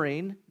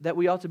remembering that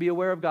we ought to be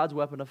aware of God's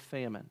weapon of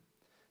famine.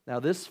 Now,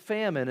 this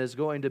famine is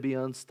going to be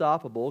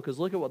unstoppable, because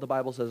look at what the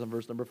Bible says in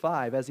verse number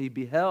 5. As he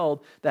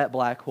beheld that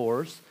black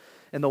horse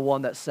and the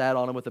one that sat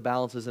on him with the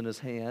balances in his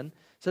hand,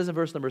 it says in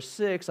verse number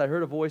 6, I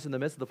heard a voice in the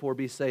midst of the four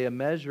beasts say, a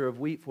measure of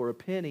wheat for a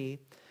penny,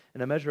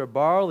 and a measure of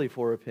barley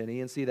for a penny,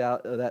 and see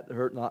that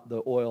hurt not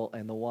the oil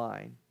and the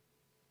wine.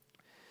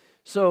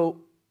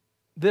 So,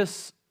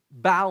 this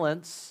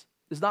balance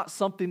is not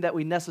something that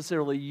we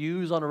necessarily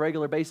use on a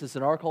regular basis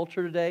in our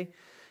culture today.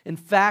 In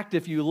fact,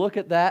 if you look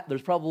at that,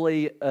 there's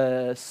probably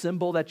a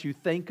symbol that you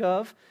think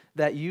of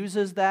that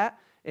uses that,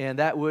 and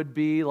that would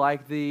be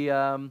like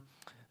the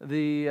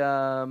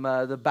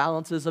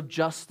balances of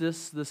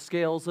justice, the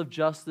scales of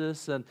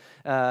justice, and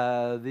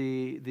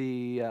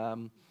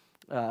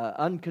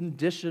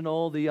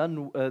unconditional,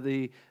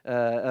 the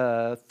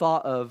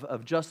thought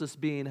of justice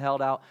being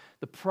held out.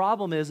 The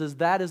problem is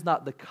that is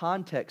not the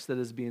context that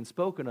is being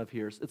spoken of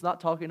here. It's not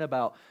talking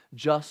about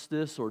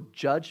justice or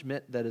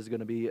judgment that is going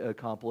to be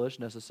accomplished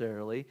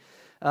necessarily.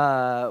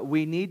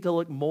 We need to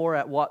look more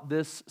at what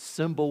this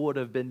symbol would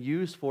have been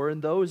used for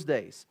in those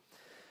days.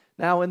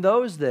 Now, in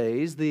those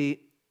days, the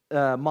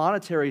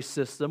monetary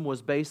system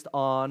was based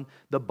on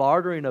the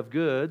bartering of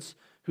goods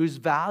whose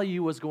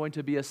value was going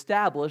to be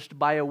established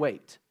by a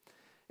weight.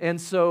 And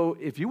so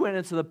if you went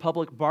into the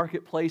public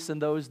marketplace in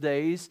those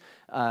days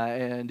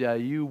and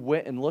you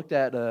went and looked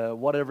at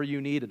whatever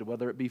you needed,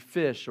 whether it be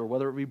fish or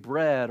whether it be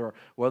bread or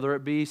whether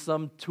it be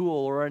some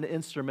tool or an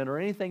instrument or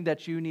anything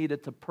that you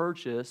needed to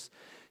purchase,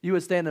 you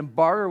would stand and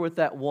barter with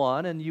that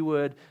one, and you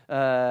would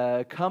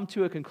come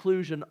to a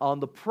conclusion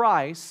on the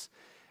price,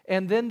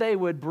 and then they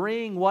would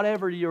bring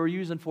whatever you were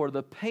using for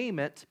the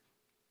payment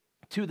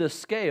to the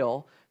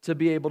scale to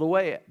be able to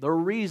weigh it. The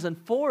reason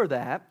for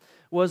that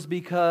was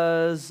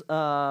because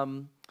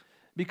those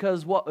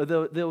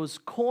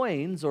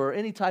coins or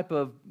any type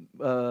of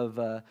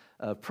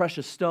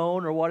precious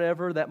stone or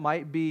whatever that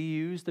might be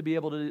used to be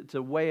able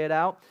to weigh it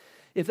out,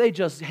 if they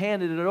just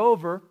handed it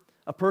over,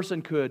 a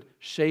person could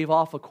shave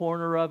off a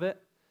corner of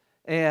it,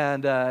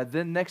 and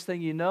then next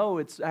thing you know,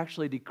 it's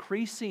actually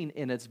decreasing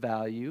in its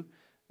value.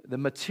 The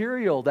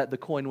material that the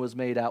coin was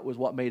made out was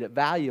what made it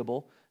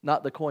valuable,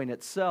 not the coin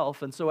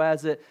itself. And so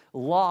as it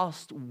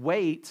lost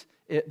weight,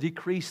 it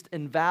decreased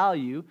in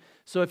value.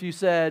 So if you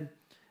said,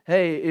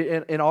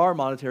 hey, in our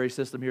monetary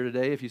system here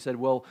today, if you said,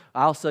 well,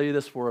 I'll sell you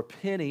this for a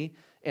penny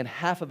and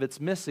half of it's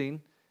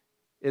missing,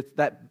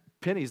 that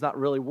penny's not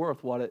really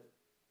worth what it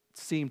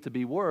seemed to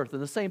be worth.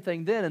 And the same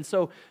thing then. And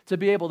so to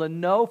be able to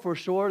know for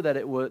sure that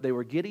they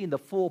were getting the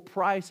full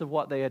price of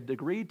what they had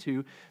agreed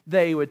to,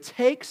 they would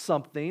take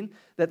something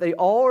that they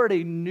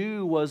already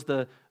knew was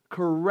the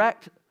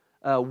correct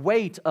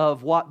weight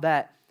of what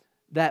that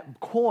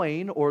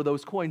coin or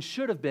those coins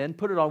should have been,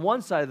 put it on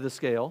one side of the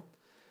scale,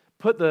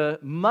 put the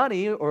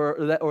money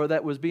or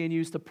that was being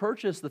used to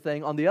purchase the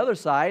thing on the other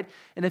side,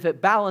 and if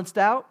it balanced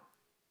out,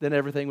 then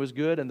everything was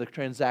good and the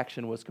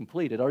transaction was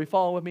completed. Are you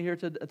following with me here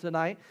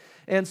tonight?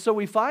 And so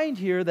we find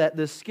here that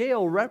the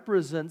scale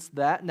represents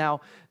that. Now,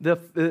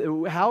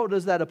 how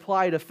does that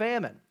apply to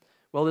famine?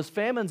 Well, this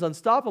famine's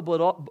unstoppable,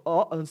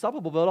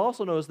 but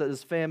also knows that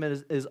this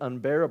famine is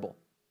unbearable.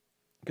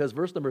 Because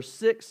verse number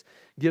 6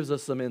 gives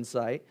us some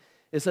insight.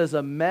 It says,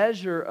 a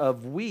measure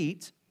of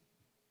wheat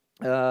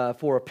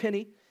for a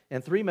penny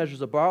and 3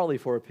 measures of barley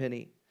for a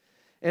penny.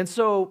 And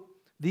so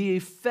the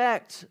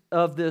effect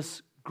of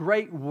this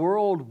great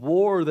world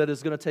war that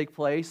is going to take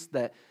place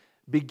that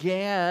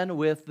began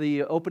with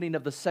the opening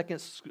of the second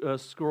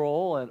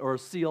scroll, or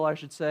seal, I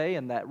should say,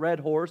 and that red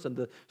horse and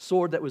the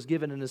sword that was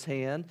given in his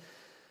hand,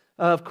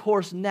 of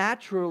course,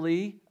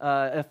 naturally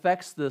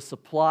affects the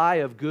supply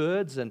of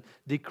goods and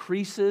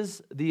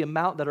decreases the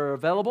amount that are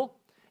available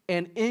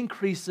and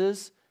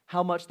increases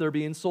how much they're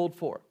being sold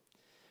for.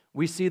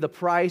 We see the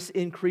price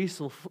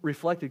increase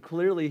reflected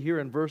clearly here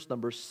in verse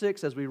number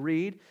 6 as we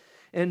read.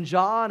 And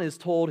John is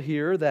told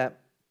here that,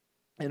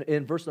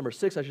 in verse number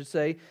 6, I should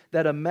say,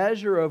 that a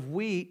measure of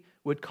wheat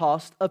would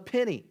cost a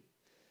penny.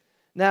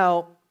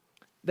 Now,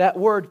 that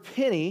word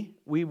penny,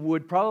 we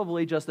would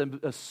probably just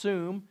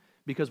assume,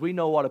 because we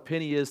know what a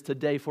penny is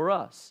today for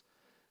us.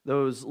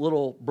 Those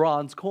little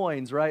bronze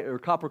coins, right, or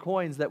copper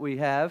coins that we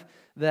have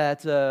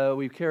that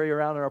we carry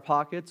around in our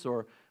pockets,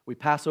 or we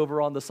pass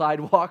over on the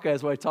sidewalk,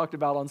 as I talked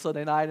about on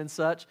Sunday night and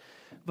such.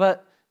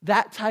 But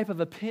that type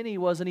of a penny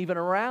wasn't even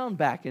around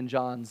back in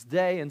John's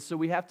day, and so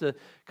we have to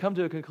come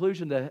to a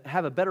conclusion to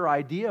have a better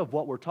idea of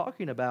what we're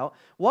talking about.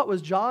 What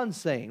was John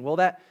saying? Well,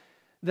 that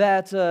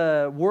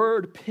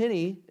word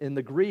penny in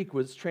the Greek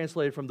was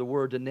translated from the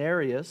word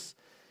denarius.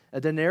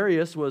 A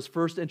denarius was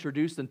first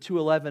introduced in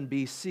 211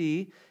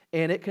 BC,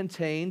 and it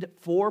contained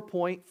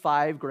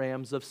 4.5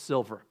 grams of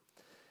silver.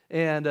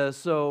 And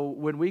so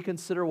when we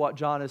consider what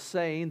John is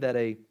saying, that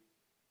a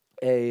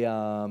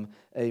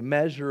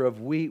measure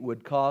of wheat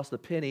would cost a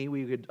penny,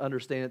 we could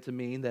understand it to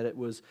mean that it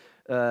was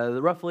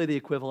roughly the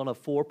equivalent of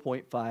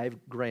 4.5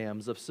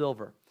 grams of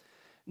silver.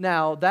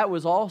 Now, that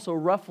was also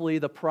roughly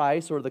the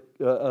price or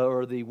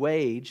the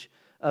wage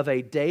of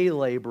a day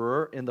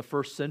laborer in the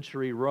first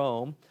century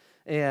Rome.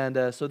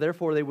 And so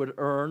therefore they would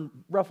earn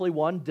roughly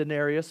 1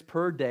 denarius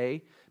per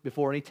day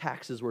before any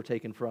taxes were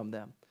taken from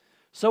them.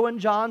 So in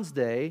John's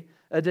day,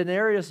 a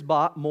denarius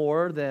bought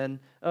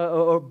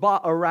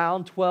bought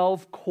around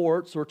 12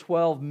 quarts or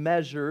 12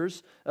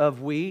 measures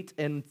of wheat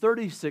and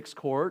 36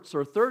 quarts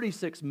or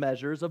 36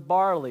 measures of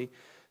barley.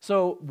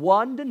 So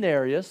 1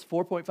 denarius,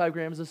 4.5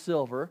 grams of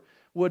silver,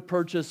 would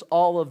purchase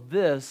all of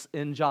this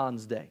in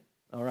John's day.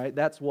 All right,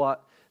 that's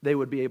what they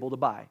would be able to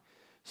buy.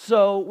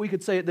 So we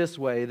could say it this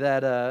way,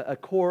 that a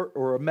quart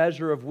or a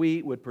measure of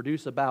wheat would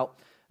produce about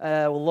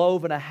a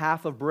loaf and a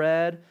half of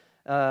bread,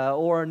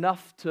 or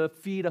enough to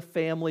feed a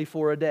family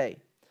for a day.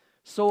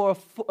 So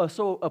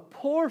a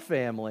poor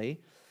family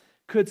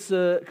could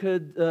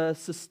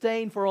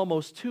sustain for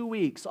almost 2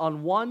 weeks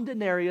on 1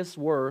 denarius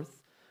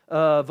worth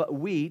of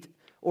wheat,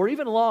 or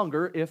even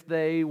longer if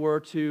they were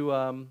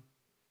to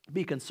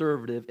be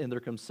conservative in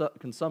their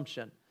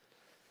consumption.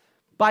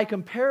 By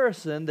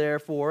comparison,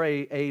 therefore,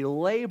 a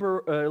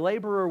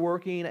laborer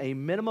working a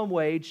minimum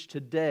wage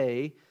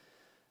today,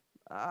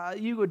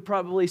 you would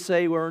probably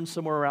say we earn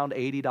somewhere around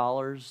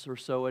 $80 or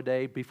so a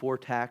day before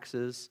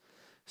taxes.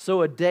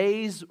 So a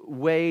day's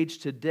wage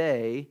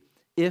today,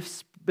 if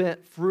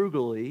spent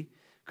frugally,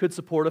 could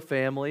support a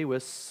family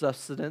with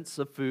sustenance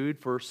of food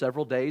for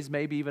several days,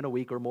 maybe even a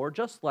week or more,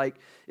 just like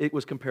it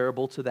was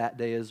comparable to that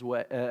day as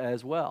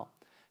well.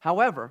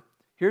 However,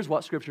 here's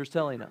what Scripture is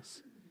telling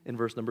us in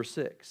verse number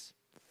 6.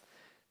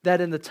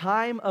 That in the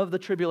time of the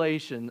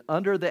tribulation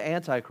under the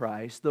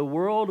Antichrist, the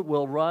world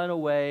will run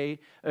away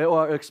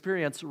or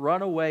experience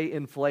runaway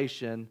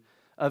inflation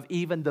of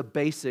even the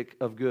basic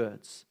of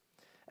goods.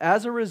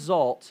 As a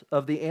result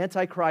of the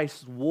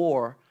Antichrist's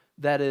war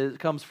that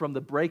comes from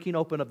the breaking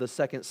open of the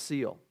second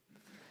seal,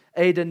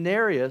 a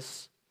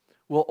denarius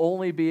will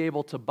only be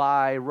able to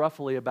buy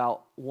roughly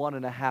about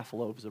 1.5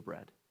 loaves of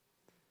bread,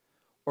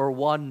 or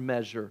 1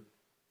 measure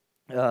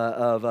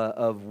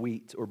of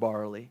wheat or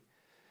barley.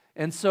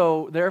 And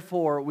so,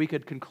 therefore, we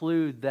could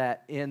conclude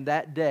that in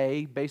that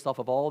day, based off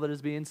of all that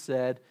is being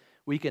said,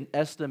 we can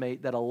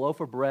estimate that a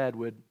loaf of bread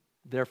would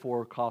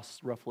therefore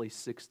cost roughly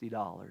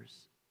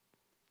 $60.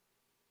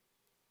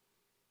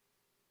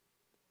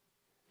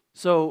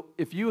 So,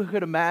 if you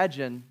could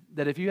imagine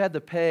that if you had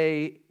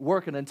to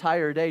work an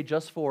entire day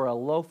just for a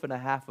loaf and a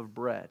half of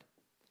bread,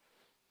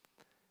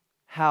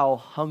 how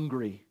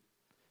hungry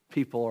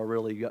people are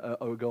really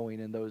going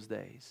in those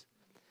days.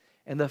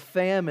 And the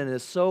famine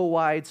is so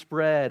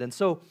widespread. And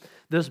so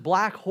this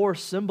black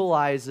horse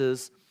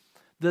symbolizes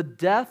the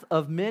death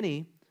of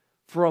many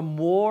from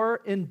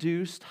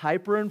war-induced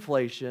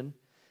hyperinflation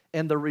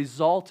and the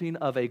resulting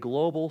of a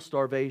global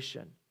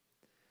starvation.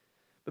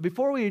 But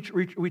before we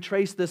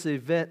trace this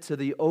event to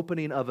the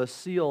opening of a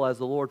seal as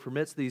the Lord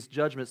permits these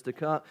judgments to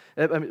come,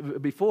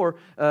 before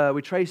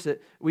we trace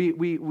it,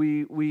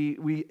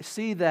 we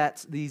see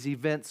that these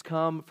events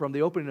come from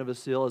the opening of a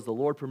seal as the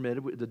Lord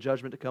permitted the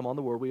judgment to come on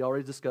the world. We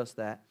already discussed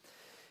that.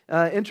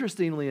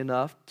 Interestingly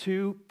enough,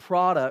 2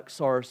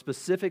 products are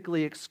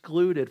specifically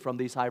excluded from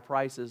these high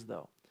prices,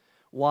 though: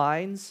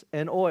 wines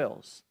and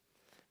oils.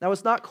 Now,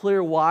 it's not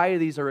clear why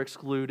these are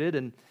excluded,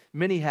 and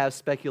many have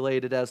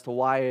speculated as to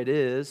why it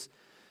is.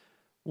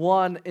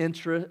 One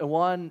answer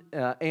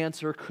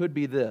could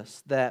be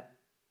this, that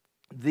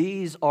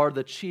these are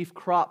the chief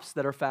crops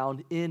that are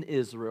found in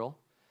Israel,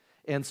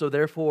 and so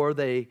therefore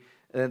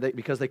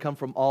because they come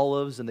from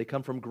olives and they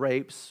come from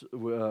grapes,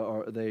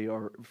 they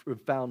are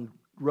found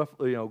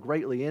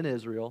greatly in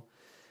Israel.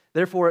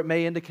 Therefore, it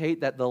may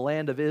indicate that the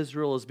land of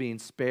Israel is being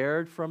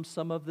spared from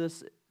some of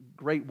this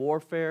great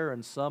warfare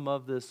and some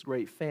of this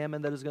great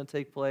famine that is going to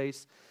take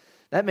place.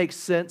 That makes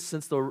sense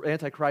since the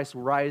Antichrist's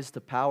rise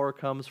to power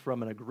comes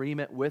from an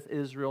agreement with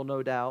Israel,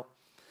 no doubt.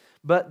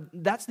 But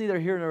that's neither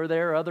here nor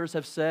there. Others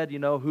have said,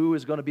 who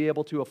is going to be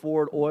able to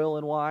afford oil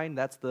and wine?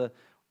 That's the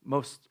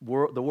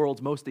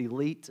world's most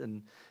elite,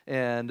 and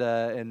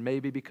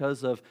maybe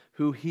because of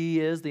who he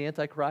is, the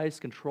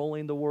Antichrist,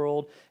 controlling the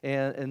world,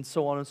 and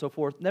so on and so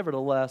forth.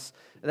 Nevertheless,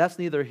 that's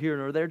neither here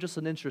nor there. Just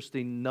an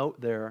interesting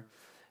note there.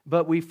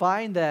 But we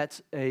find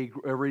that a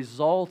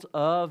result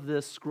of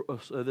the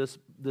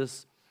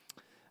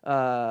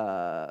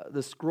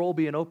scroll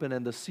being open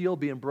and the seal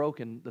being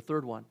broken, the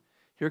third one,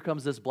 here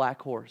comes this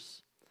black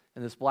horse.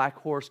 And this black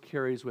horse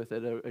carries with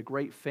it a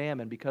great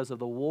famine because of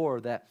the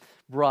war that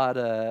brought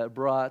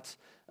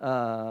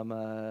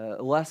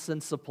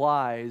lessened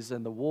supplies,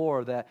 and the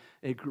war that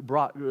it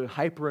brought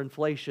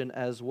hyperinflation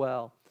as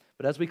well.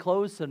 But as we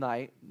close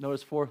tonight,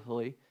 notice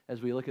fourthly,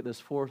 as we look at this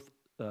fourth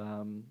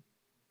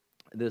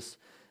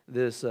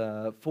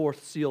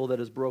seal that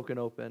is broken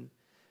open,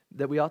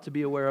 that we ought to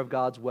be aware of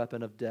God's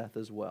weapon of death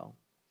as well.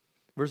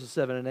 Verses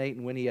 7 and 8,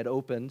 and when he had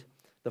opened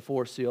the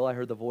fourth seal, I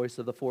heard the voice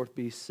of the fourth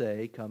beast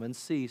say, "Come and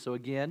see." So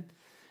again,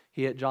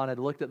 John had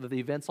looked at the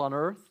events on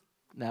earth.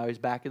 Now he's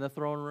back in the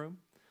throne room.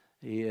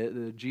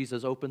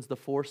 Jesus opens the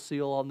fourth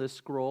seal on this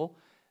scroll,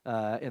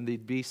 and the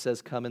beast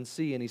says, "Come and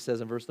see." And he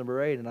says in verse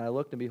number 8, "And I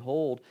looked, and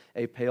behold,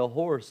 a pale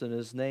horse, and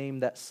his name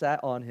that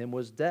sat on him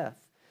was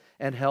Death,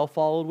 and hell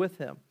followed with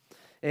him.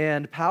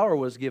 And power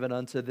was given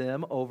unto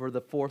them over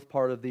the fourth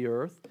part of the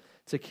earth,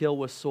 to kill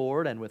with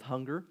sword, and with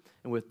hunger,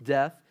 and with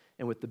death,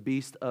 and with the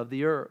beast of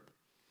the earth."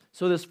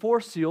 So this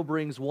fourth seal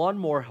brings one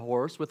more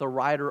horse with a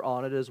rider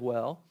on it as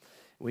well.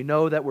 We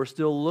know that we're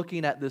still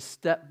looking at this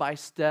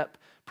step-by-step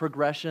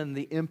progression,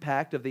 the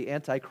impact of the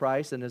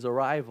Antichrist and his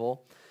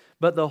arrival.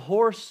 But the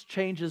horse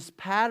changes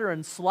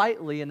pattern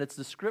slightly in its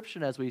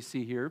description, as we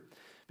see here,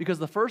 because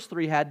the first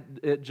 3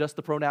 had just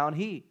the pronoun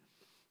he.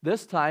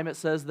 This time it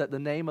says that the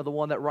name of the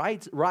one that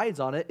rides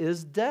on it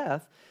is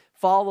Death,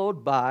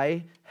 followed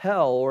by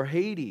hell or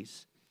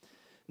Hades.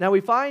 Now we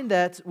find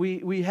that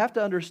we have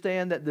to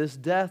understand that this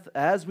death,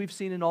 as we've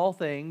seen in all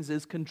things,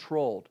 is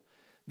controlled.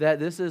 that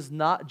this is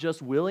not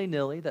just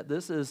willy-nilly, that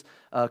this is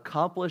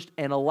accomplished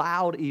and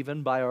allowed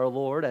even by our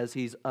Lord as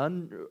He's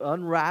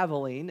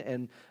unraveling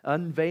and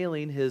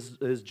unveiling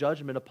His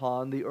judgment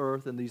upon the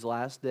earth in these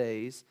last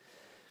days.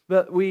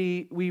 But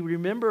we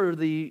remember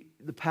the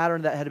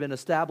pattern that had been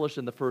established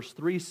in the first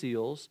 3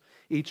 seals,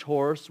 each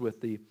horse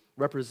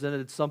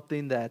represented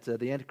something that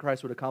the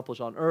Antichrist would accomplish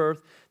on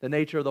earth. The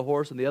nature of the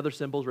horse and the other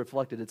symbols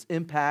reflected its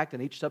impact,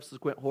 and each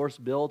subsequent horse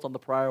builds on the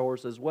prior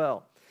horse as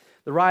well.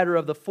 The rider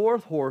of the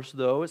 4th horse,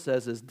 though, it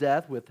says, is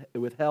death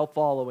with hell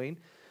following.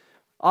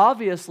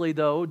 Obviously,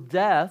 though,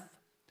 death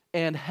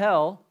and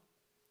hell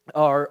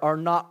are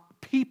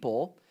not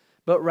people,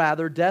 but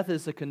rather death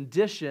is a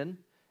condition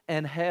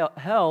and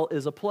hell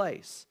is a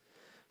place.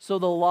 So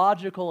the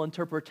logical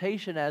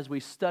interpretation as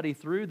we study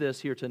through this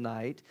here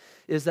tonight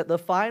is that the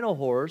final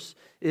horse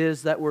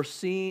is that we're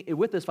seeing,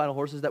 with this final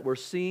horse, is that we're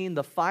seeing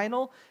the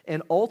final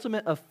and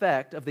ultimate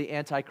effect of the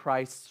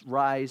Antichrist's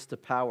rise to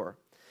power.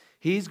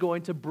 He's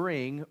going to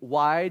bring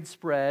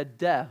widespread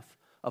death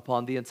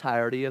upon the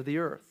entirety of the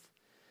earth.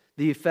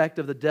 The effect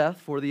of the death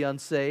for the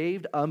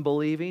unsaved,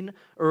 unbelieving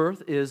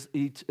earth is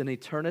an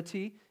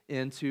eternity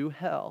into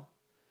hell.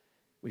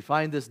 We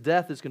find this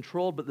death is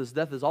controlled, but this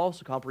death is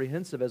also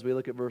comprehensive as we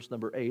look at verse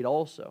number 8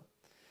 also.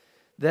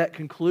 That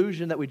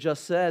conclusion that we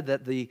just said,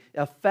 that the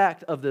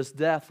effect of this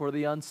death for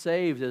the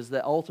unsaved is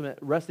the ultimate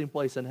resting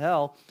place in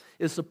hell,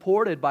 is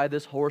supported by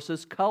this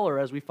horse's color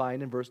as we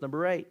find in verse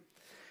number 8.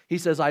 He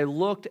says, I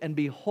looked and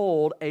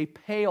behold a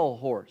pale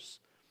horse.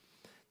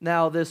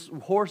 Now this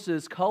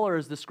horse's color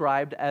is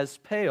described as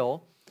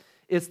pale.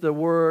 It's the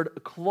word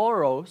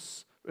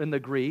chloros in the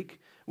Greek,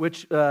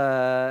 which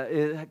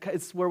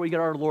it's where we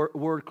get our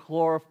word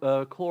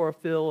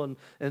chlorophyll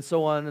and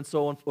so on and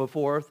so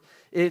forth.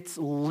 It's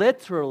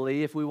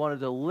literally, if we wanted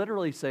to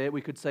literally say it,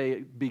 we could say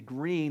it'd be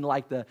green,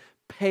 like the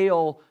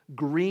pale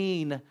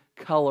green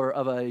color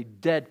of a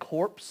dead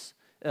corpse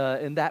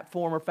in that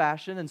form or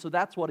fashion. And so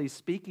that's what he's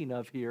speaking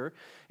of here.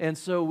 And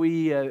so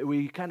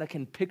we kind of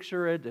can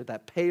picture it,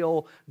 that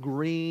pale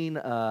green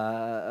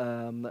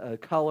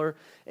color.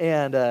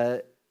 And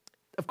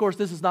of course,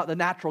 this is not the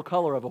natural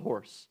color of a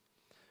horse.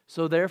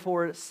 So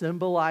therefore, it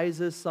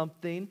symbolizes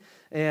something,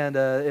 and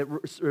it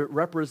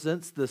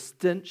represents the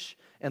stench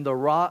and the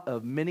rot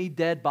of many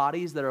dead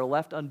bodies that are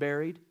left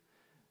unburied.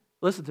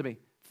 Listen to me.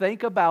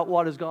 Think about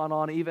what has gone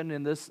on even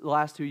in this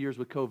last 2 years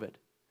with COVID.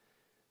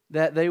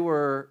 That they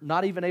were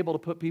not even able to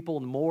put people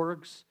in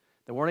morgues.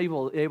 They weren't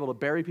able to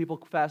bury people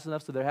fast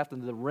enough, so they're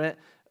having to rent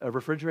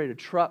refrigerated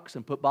trucks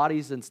and put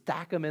bodies and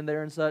stack them in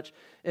there and such.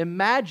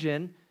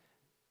 Imagine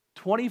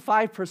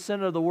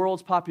 25% of the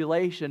world's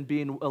population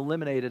being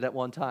eliminated at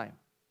one time.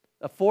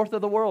 1/4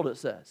 of the world, it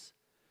says.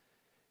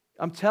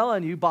 I'm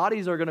telling you,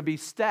 bodies are going to be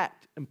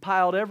stacked and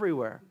piled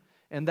everywhere.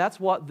 And that's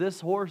what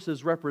this horse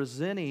is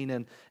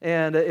representing.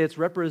 And it's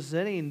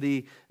representing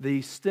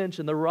the stench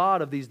and the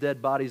rot of these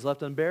dead bodies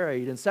left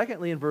unburied. And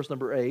secondly, in verse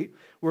number 8,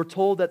 we're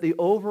told that the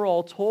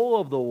overall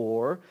toll of the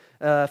war,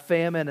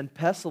 famine and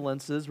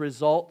pestilences,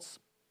 results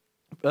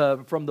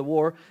from the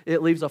war.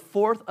 It leaves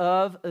 1/4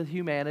 of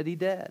humanity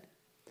dead.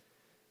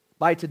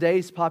 By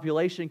today's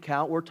population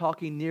count, we're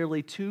talking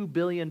nearly 2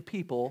 billion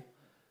people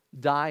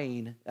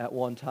dying at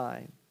one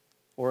time,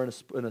 or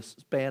in a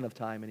span of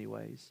time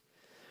anyways.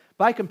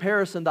 By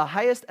comparison, the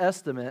highest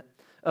estimate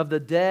of the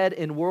dead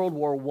in World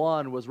War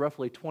I was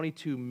roughly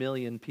 22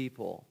 million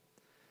people.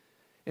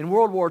 In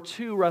World War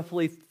II,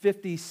 roughly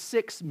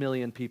 56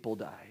 million people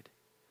died.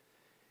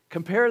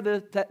 Compare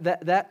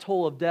that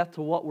toll of death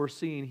to what we're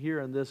seeing here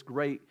in this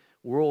great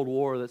world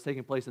war that's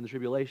taking place in the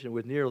tribulation,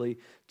 with nearly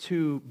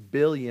 2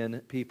 billion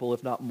people,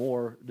 if not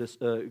more,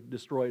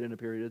 destroyed in a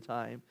period of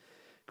time.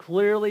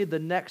 Clearly, the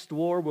next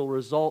war will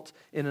result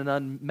in an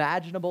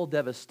unimaginable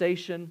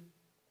devastation,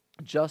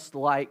 just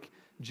like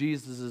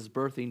Jesus'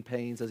 birthing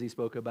pains, as he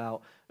spoke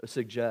about,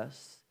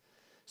 suggests.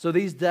 So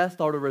these deaths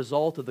are the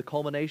result of the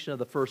culmination of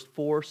the first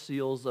 4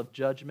 seals of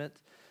judgment,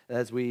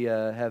 as we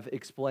have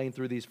explained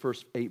through these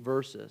first 8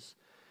 verses.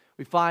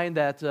 We find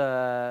that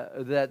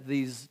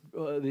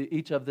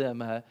each of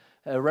them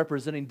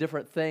representing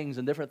different things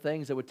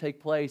that would take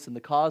place, and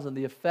the cause and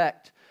the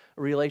effect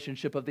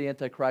relationship of the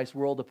Antichrist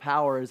world of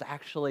power is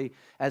actually,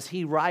 as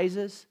he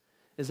rises,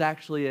 is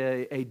actually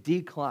a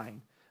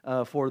decline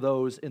for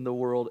those in the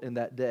world in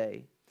that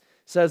day.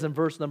 It says in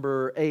verse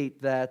number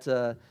 8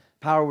 that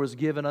power was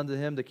given unto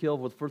him to kill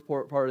with the first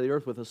part of the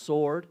earth with a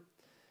sword.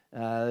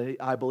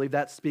 I believe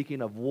that's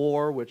speaking of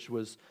war, which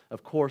was,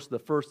 of course, the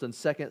first and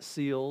second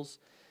seals.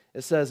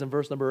 It says in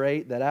verse number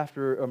 8 that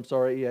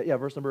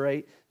verse number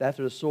 8, that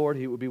after the sword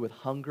he would be with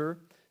hunger.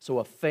 So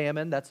a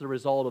famine, that's the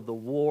result of the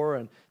war,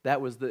 and that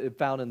was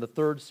found in the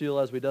 3rd seal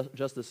as we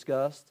just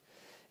discussed.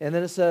 And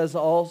then it says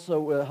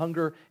also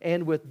hunger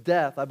and with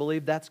death. I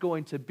believe that's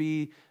going to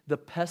be the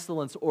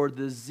pestilence or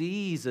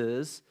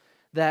diseases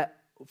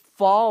that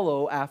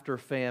follow after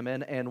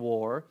famine and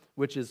war,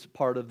 which is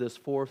part of this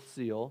 4th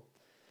seal.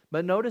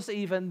 But notice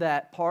even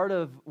that part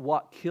of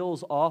what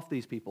kills off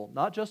these people,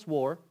 not just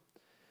war,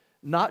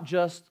 not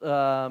just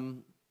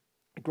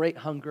great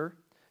hunger,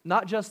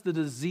 not just the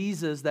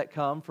diseases that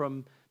come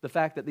from the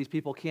fact that these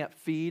people can't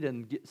feed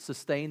and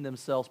sustain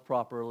themselves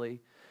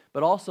properly,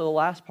 but also the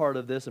last part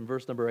of this in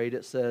verse number 8,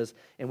 it says,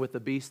 and with the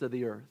beasts of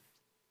the earth.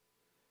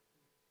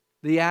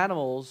 The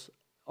animals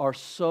are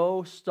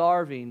so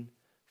starving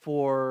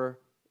for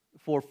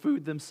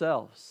food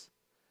themselves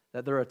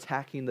that they're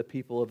attacking the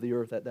people of the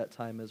earth at that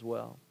time as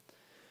well.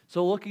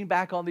 So looking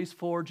back on these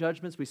 4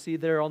 judgments, we see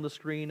there on the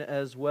screen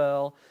as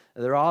well,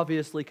 they're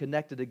obviously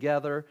connected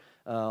together,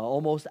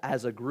 almost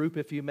as a group,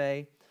 if you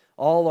may.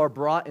 All are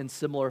brought in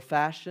similar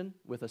fashion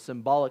with a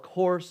symbolic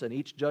horse, and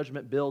each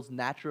judgment builds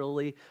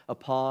naturally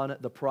upon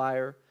the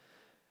prior.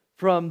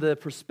 From the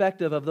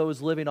perspective of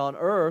those living on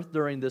earth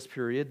during this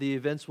period, the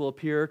events will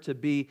appear to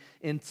be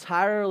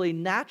entirely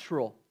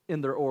natural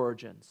in their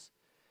origins.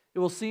 It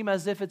will seem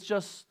as if it's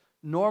just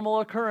normal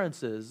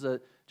occurrences,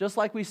 just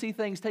like we see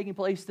things taking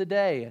place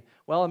today.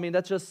 Well, I mean,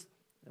 that's just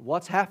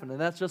what's happening.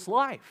 That's just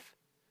life.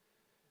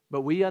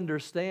 But we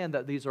understand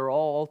that these are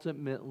all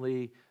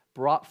ultimately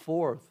brought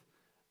forth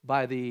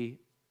by the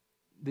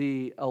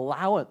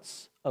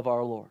allowance of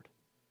our Lord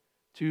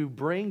to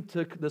bring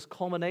to this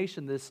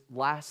culmination this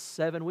last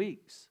 7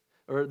 weeks,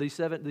 or these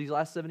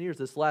last 7 years,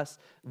 this last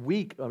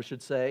week, I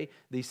should say,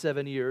 these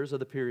 7 years of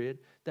the period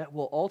that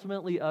will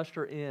ultimately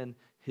usher in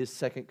His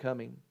second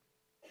coming.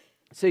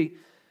 See,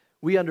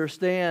 we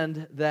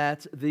understand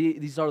that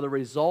these are the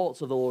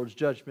results of the Lord's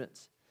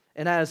judgments.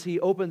 And as He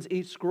opens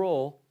each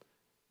scroll,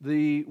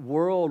 the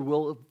world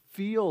will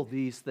feel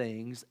these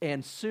things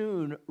and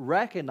soon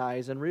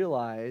recognize and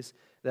realize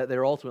that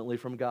they're ultimately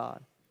from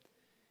God.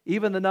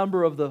 Even the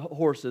number of the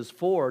horses,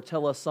 4,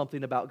 tell us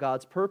something about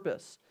God's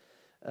purpose.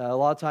 A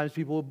lot of times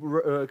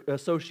people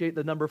associate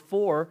the number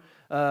 4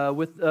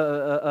 with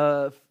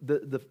the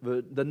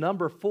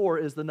number 4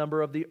 is the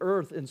number of the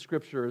earth in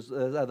Scriptures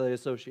as they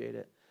associate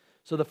it.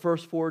 So the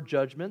first 4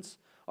 judgments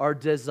are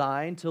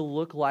designed to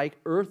look like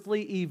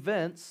earthly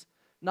events,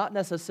 not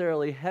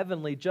necessarily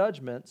heavenly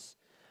judgments,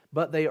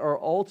 but they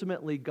are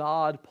ultimately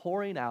God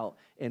pouring out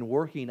and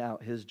working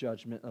out His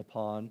judgment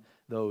upon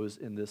those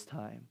in this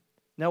time.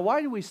 Now,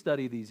 why do we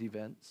study these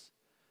events?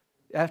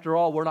 After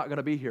all, we're not going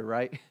to be here,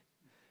 right?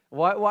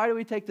 Why do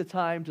we take the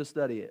time to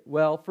study it?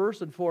 Well,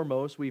 first and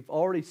foremost, we've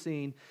already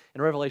seen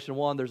in Revelation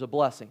 1, there's a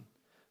blessing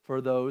for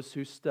those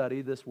who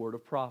study this word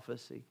of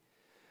prophecy.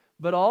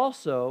 But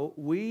also,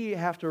 we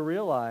have to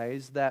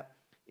realize that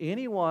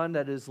anyone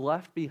that is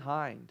left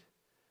behind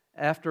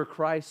after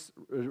Christ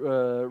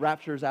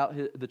raptures out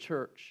the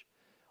church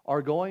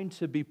are going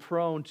to be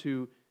prone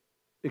to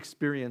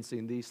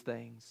experiencing these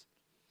things.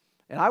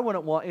 And I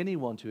wouldn't want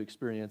anyone to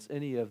experience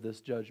any of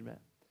this judgment.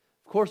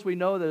 Of course, we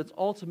know that it's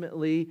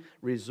ultimately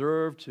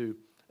reserved to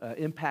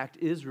impact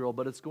Israel,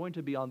 but it's going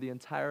to be on the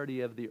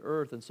entirety of the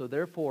earth. And so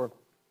therefore,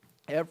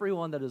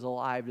 everyone that is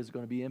alive is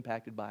going to be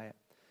impacted by it.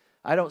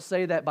 I don't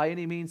say that by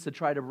any means to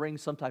try to bring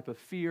some type of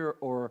fear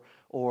or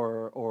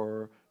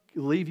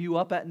leave you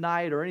up at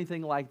night or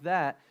anything like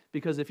that,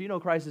 because if you know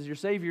Christ as your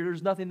Savior,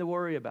 there's nothing to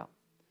worry about.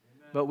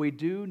 Amen. But we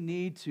do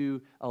need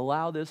to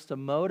allow this to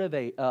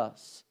motivate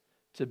us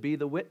to be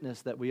the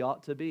witness that we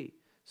ought to be,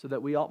 so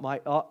that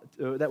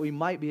we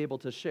might be able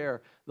to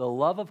share the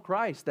love of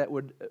Christ that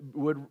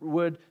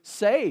would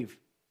save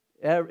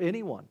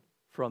anyone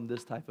from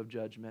this type of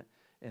judgment.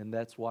 And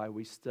that's why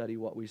we study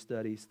what we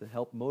study, is to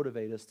help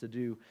motivate us to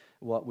do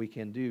what we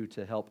can do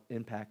to help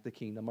impact the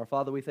kingdom. Our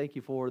Father, we thank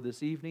You for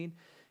this evening.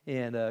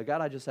 And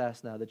God, I just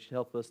ask now that You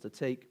help us to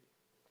take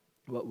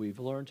what we've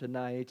learned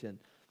tonight and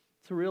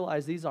to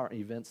realize these aren't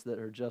events that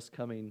are just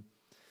coming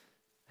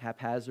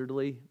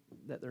haphazardly,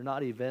 that they're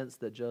not events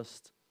that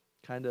just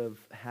kind of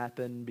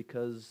happen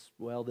because,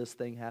 well, this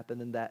thing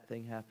happened and that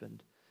thing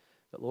happened.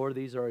 But Lord,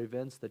 these are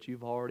events that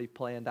You've already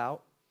planned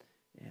out,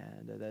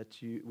 and that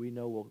we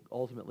know will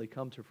ultimately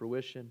come to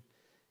fruition,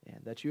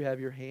 and that You have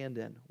Your hand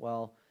in.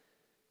 Well,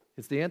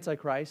 it's the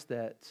Antichrist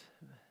that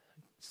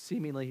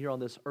seemingly here on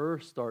this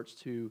earth starts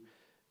to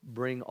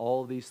bring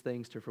all of these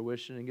things to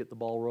fruition and get the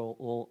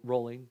ball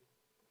rolling.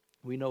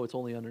 We know it's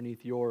only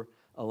underneath Your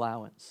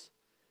allowance.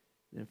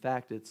 In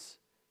fact, it's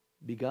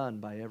begun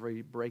by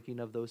every breaking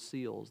of those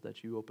seals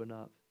that You open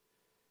up.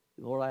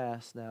 Lord, I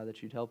ask now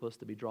that You'd help us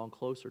to be drawn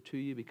closer to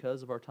You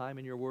because of our time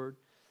in Your Word,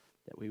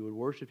 that we would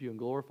worship You and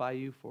glorify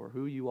You for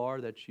who You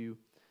are, that You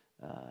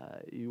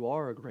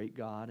are a great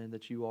God and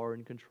that You are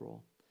in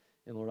control.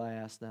 And Lord, I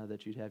ask now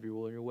that You'd have Your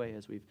will and Your way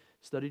as we've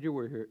studied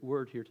Your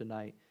word here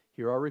tonight.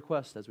 Hear our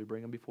requests as we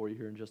bring them before You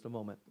here in just a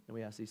moment. And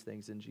we ask these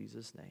things in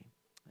Jesus' name.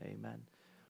 Amen.